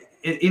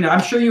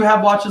I'm sure you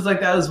have watches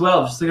like that as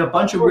well. Just a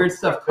bunch of weird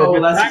stuff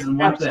coalesces in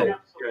one thing.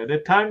 The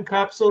time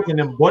capsule, an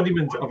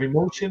embodiment of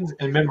emotions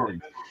and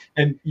memories.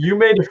 And you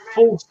made a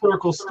full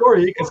circle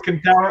story, because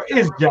Kentaro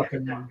is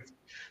Japanese.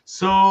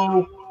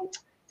 So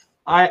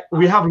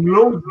we have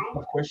loads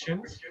of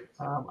questions.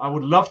 I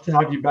would love to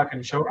have you back on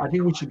the show. I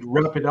think we should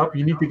wrap it up.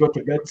 You need to go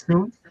to bed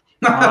soon.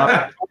 So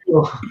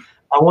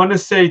I want to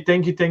say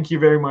thank you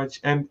very much.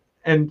 And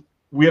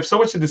we have so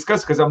much to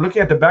discuss, because I'm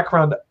looking at the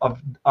background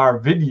of our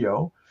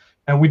video,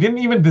 and we didn't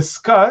even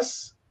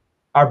discuss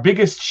our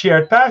biggest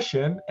shared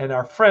passion and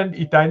our friend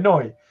Itai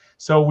Noi.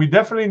 So we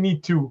definitely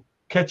need to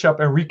catch up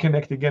and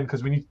reconnect again,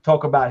 because we need to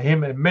talk about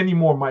him and many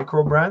more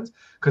micro brands,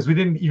 because we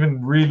didn't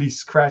even really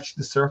scratch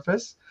the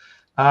surface.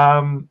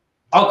 I'll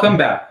come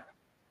back.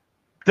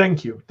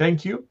 Thank you.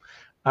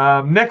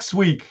 Next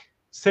week,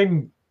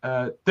 same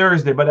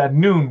Thursday, but at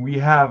noon, we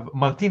have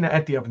Martina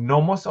Etty of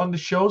Nomos on the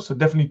show, so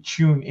definitely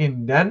tune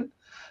in then.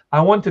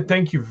 I want to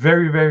thank you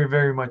very, very,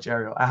 very much,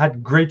 Ariel. I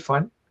had great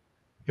fun.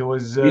 It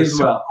was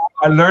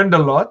I learned a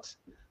lot.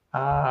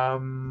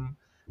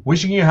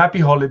 Wishing you a happy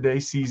holiday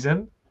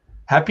season.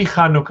 Happy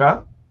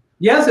Hanukkah.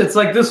 Yes, it's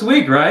this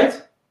week,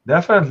 right?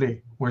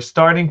 Definitely. We're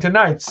starting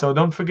tonight, so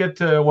don't forget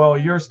to. Well,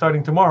 you're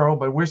starting tomorrow,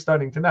 but we're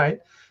starting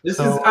tonight. This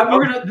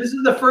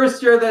is the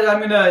first year that I'm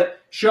gonna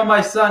show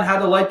my son how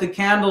to light the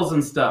candles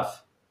and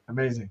stuff.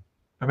 Amazing.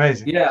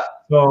 Yeah.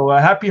 So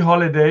happy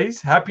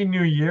holidays, happy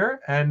New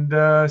Year,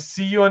 and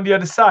see you on the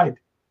other side.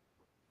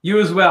 You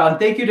as well, and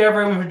thank you to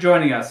everyone for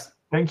joining us.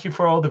 Thank you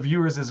for all the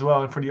viewers as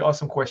well, and for the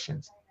awesome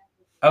questions.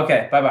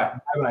 Okay. Bye-bye.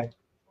 Bye-bye.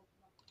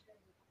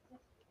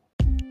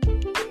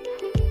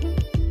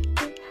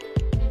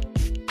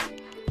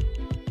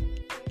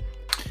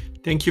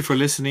 Thank you for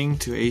listening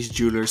to Ace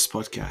Jewelers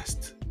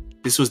podcast.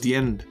 This was the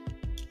end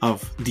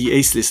of the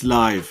Ace List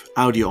Live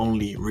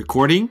audio-only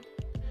recording.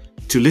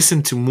 To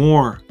listen to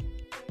more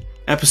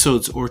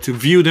episodes or to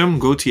view them,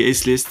 go to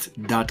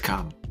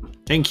acelist.com.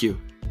 Thank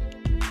you.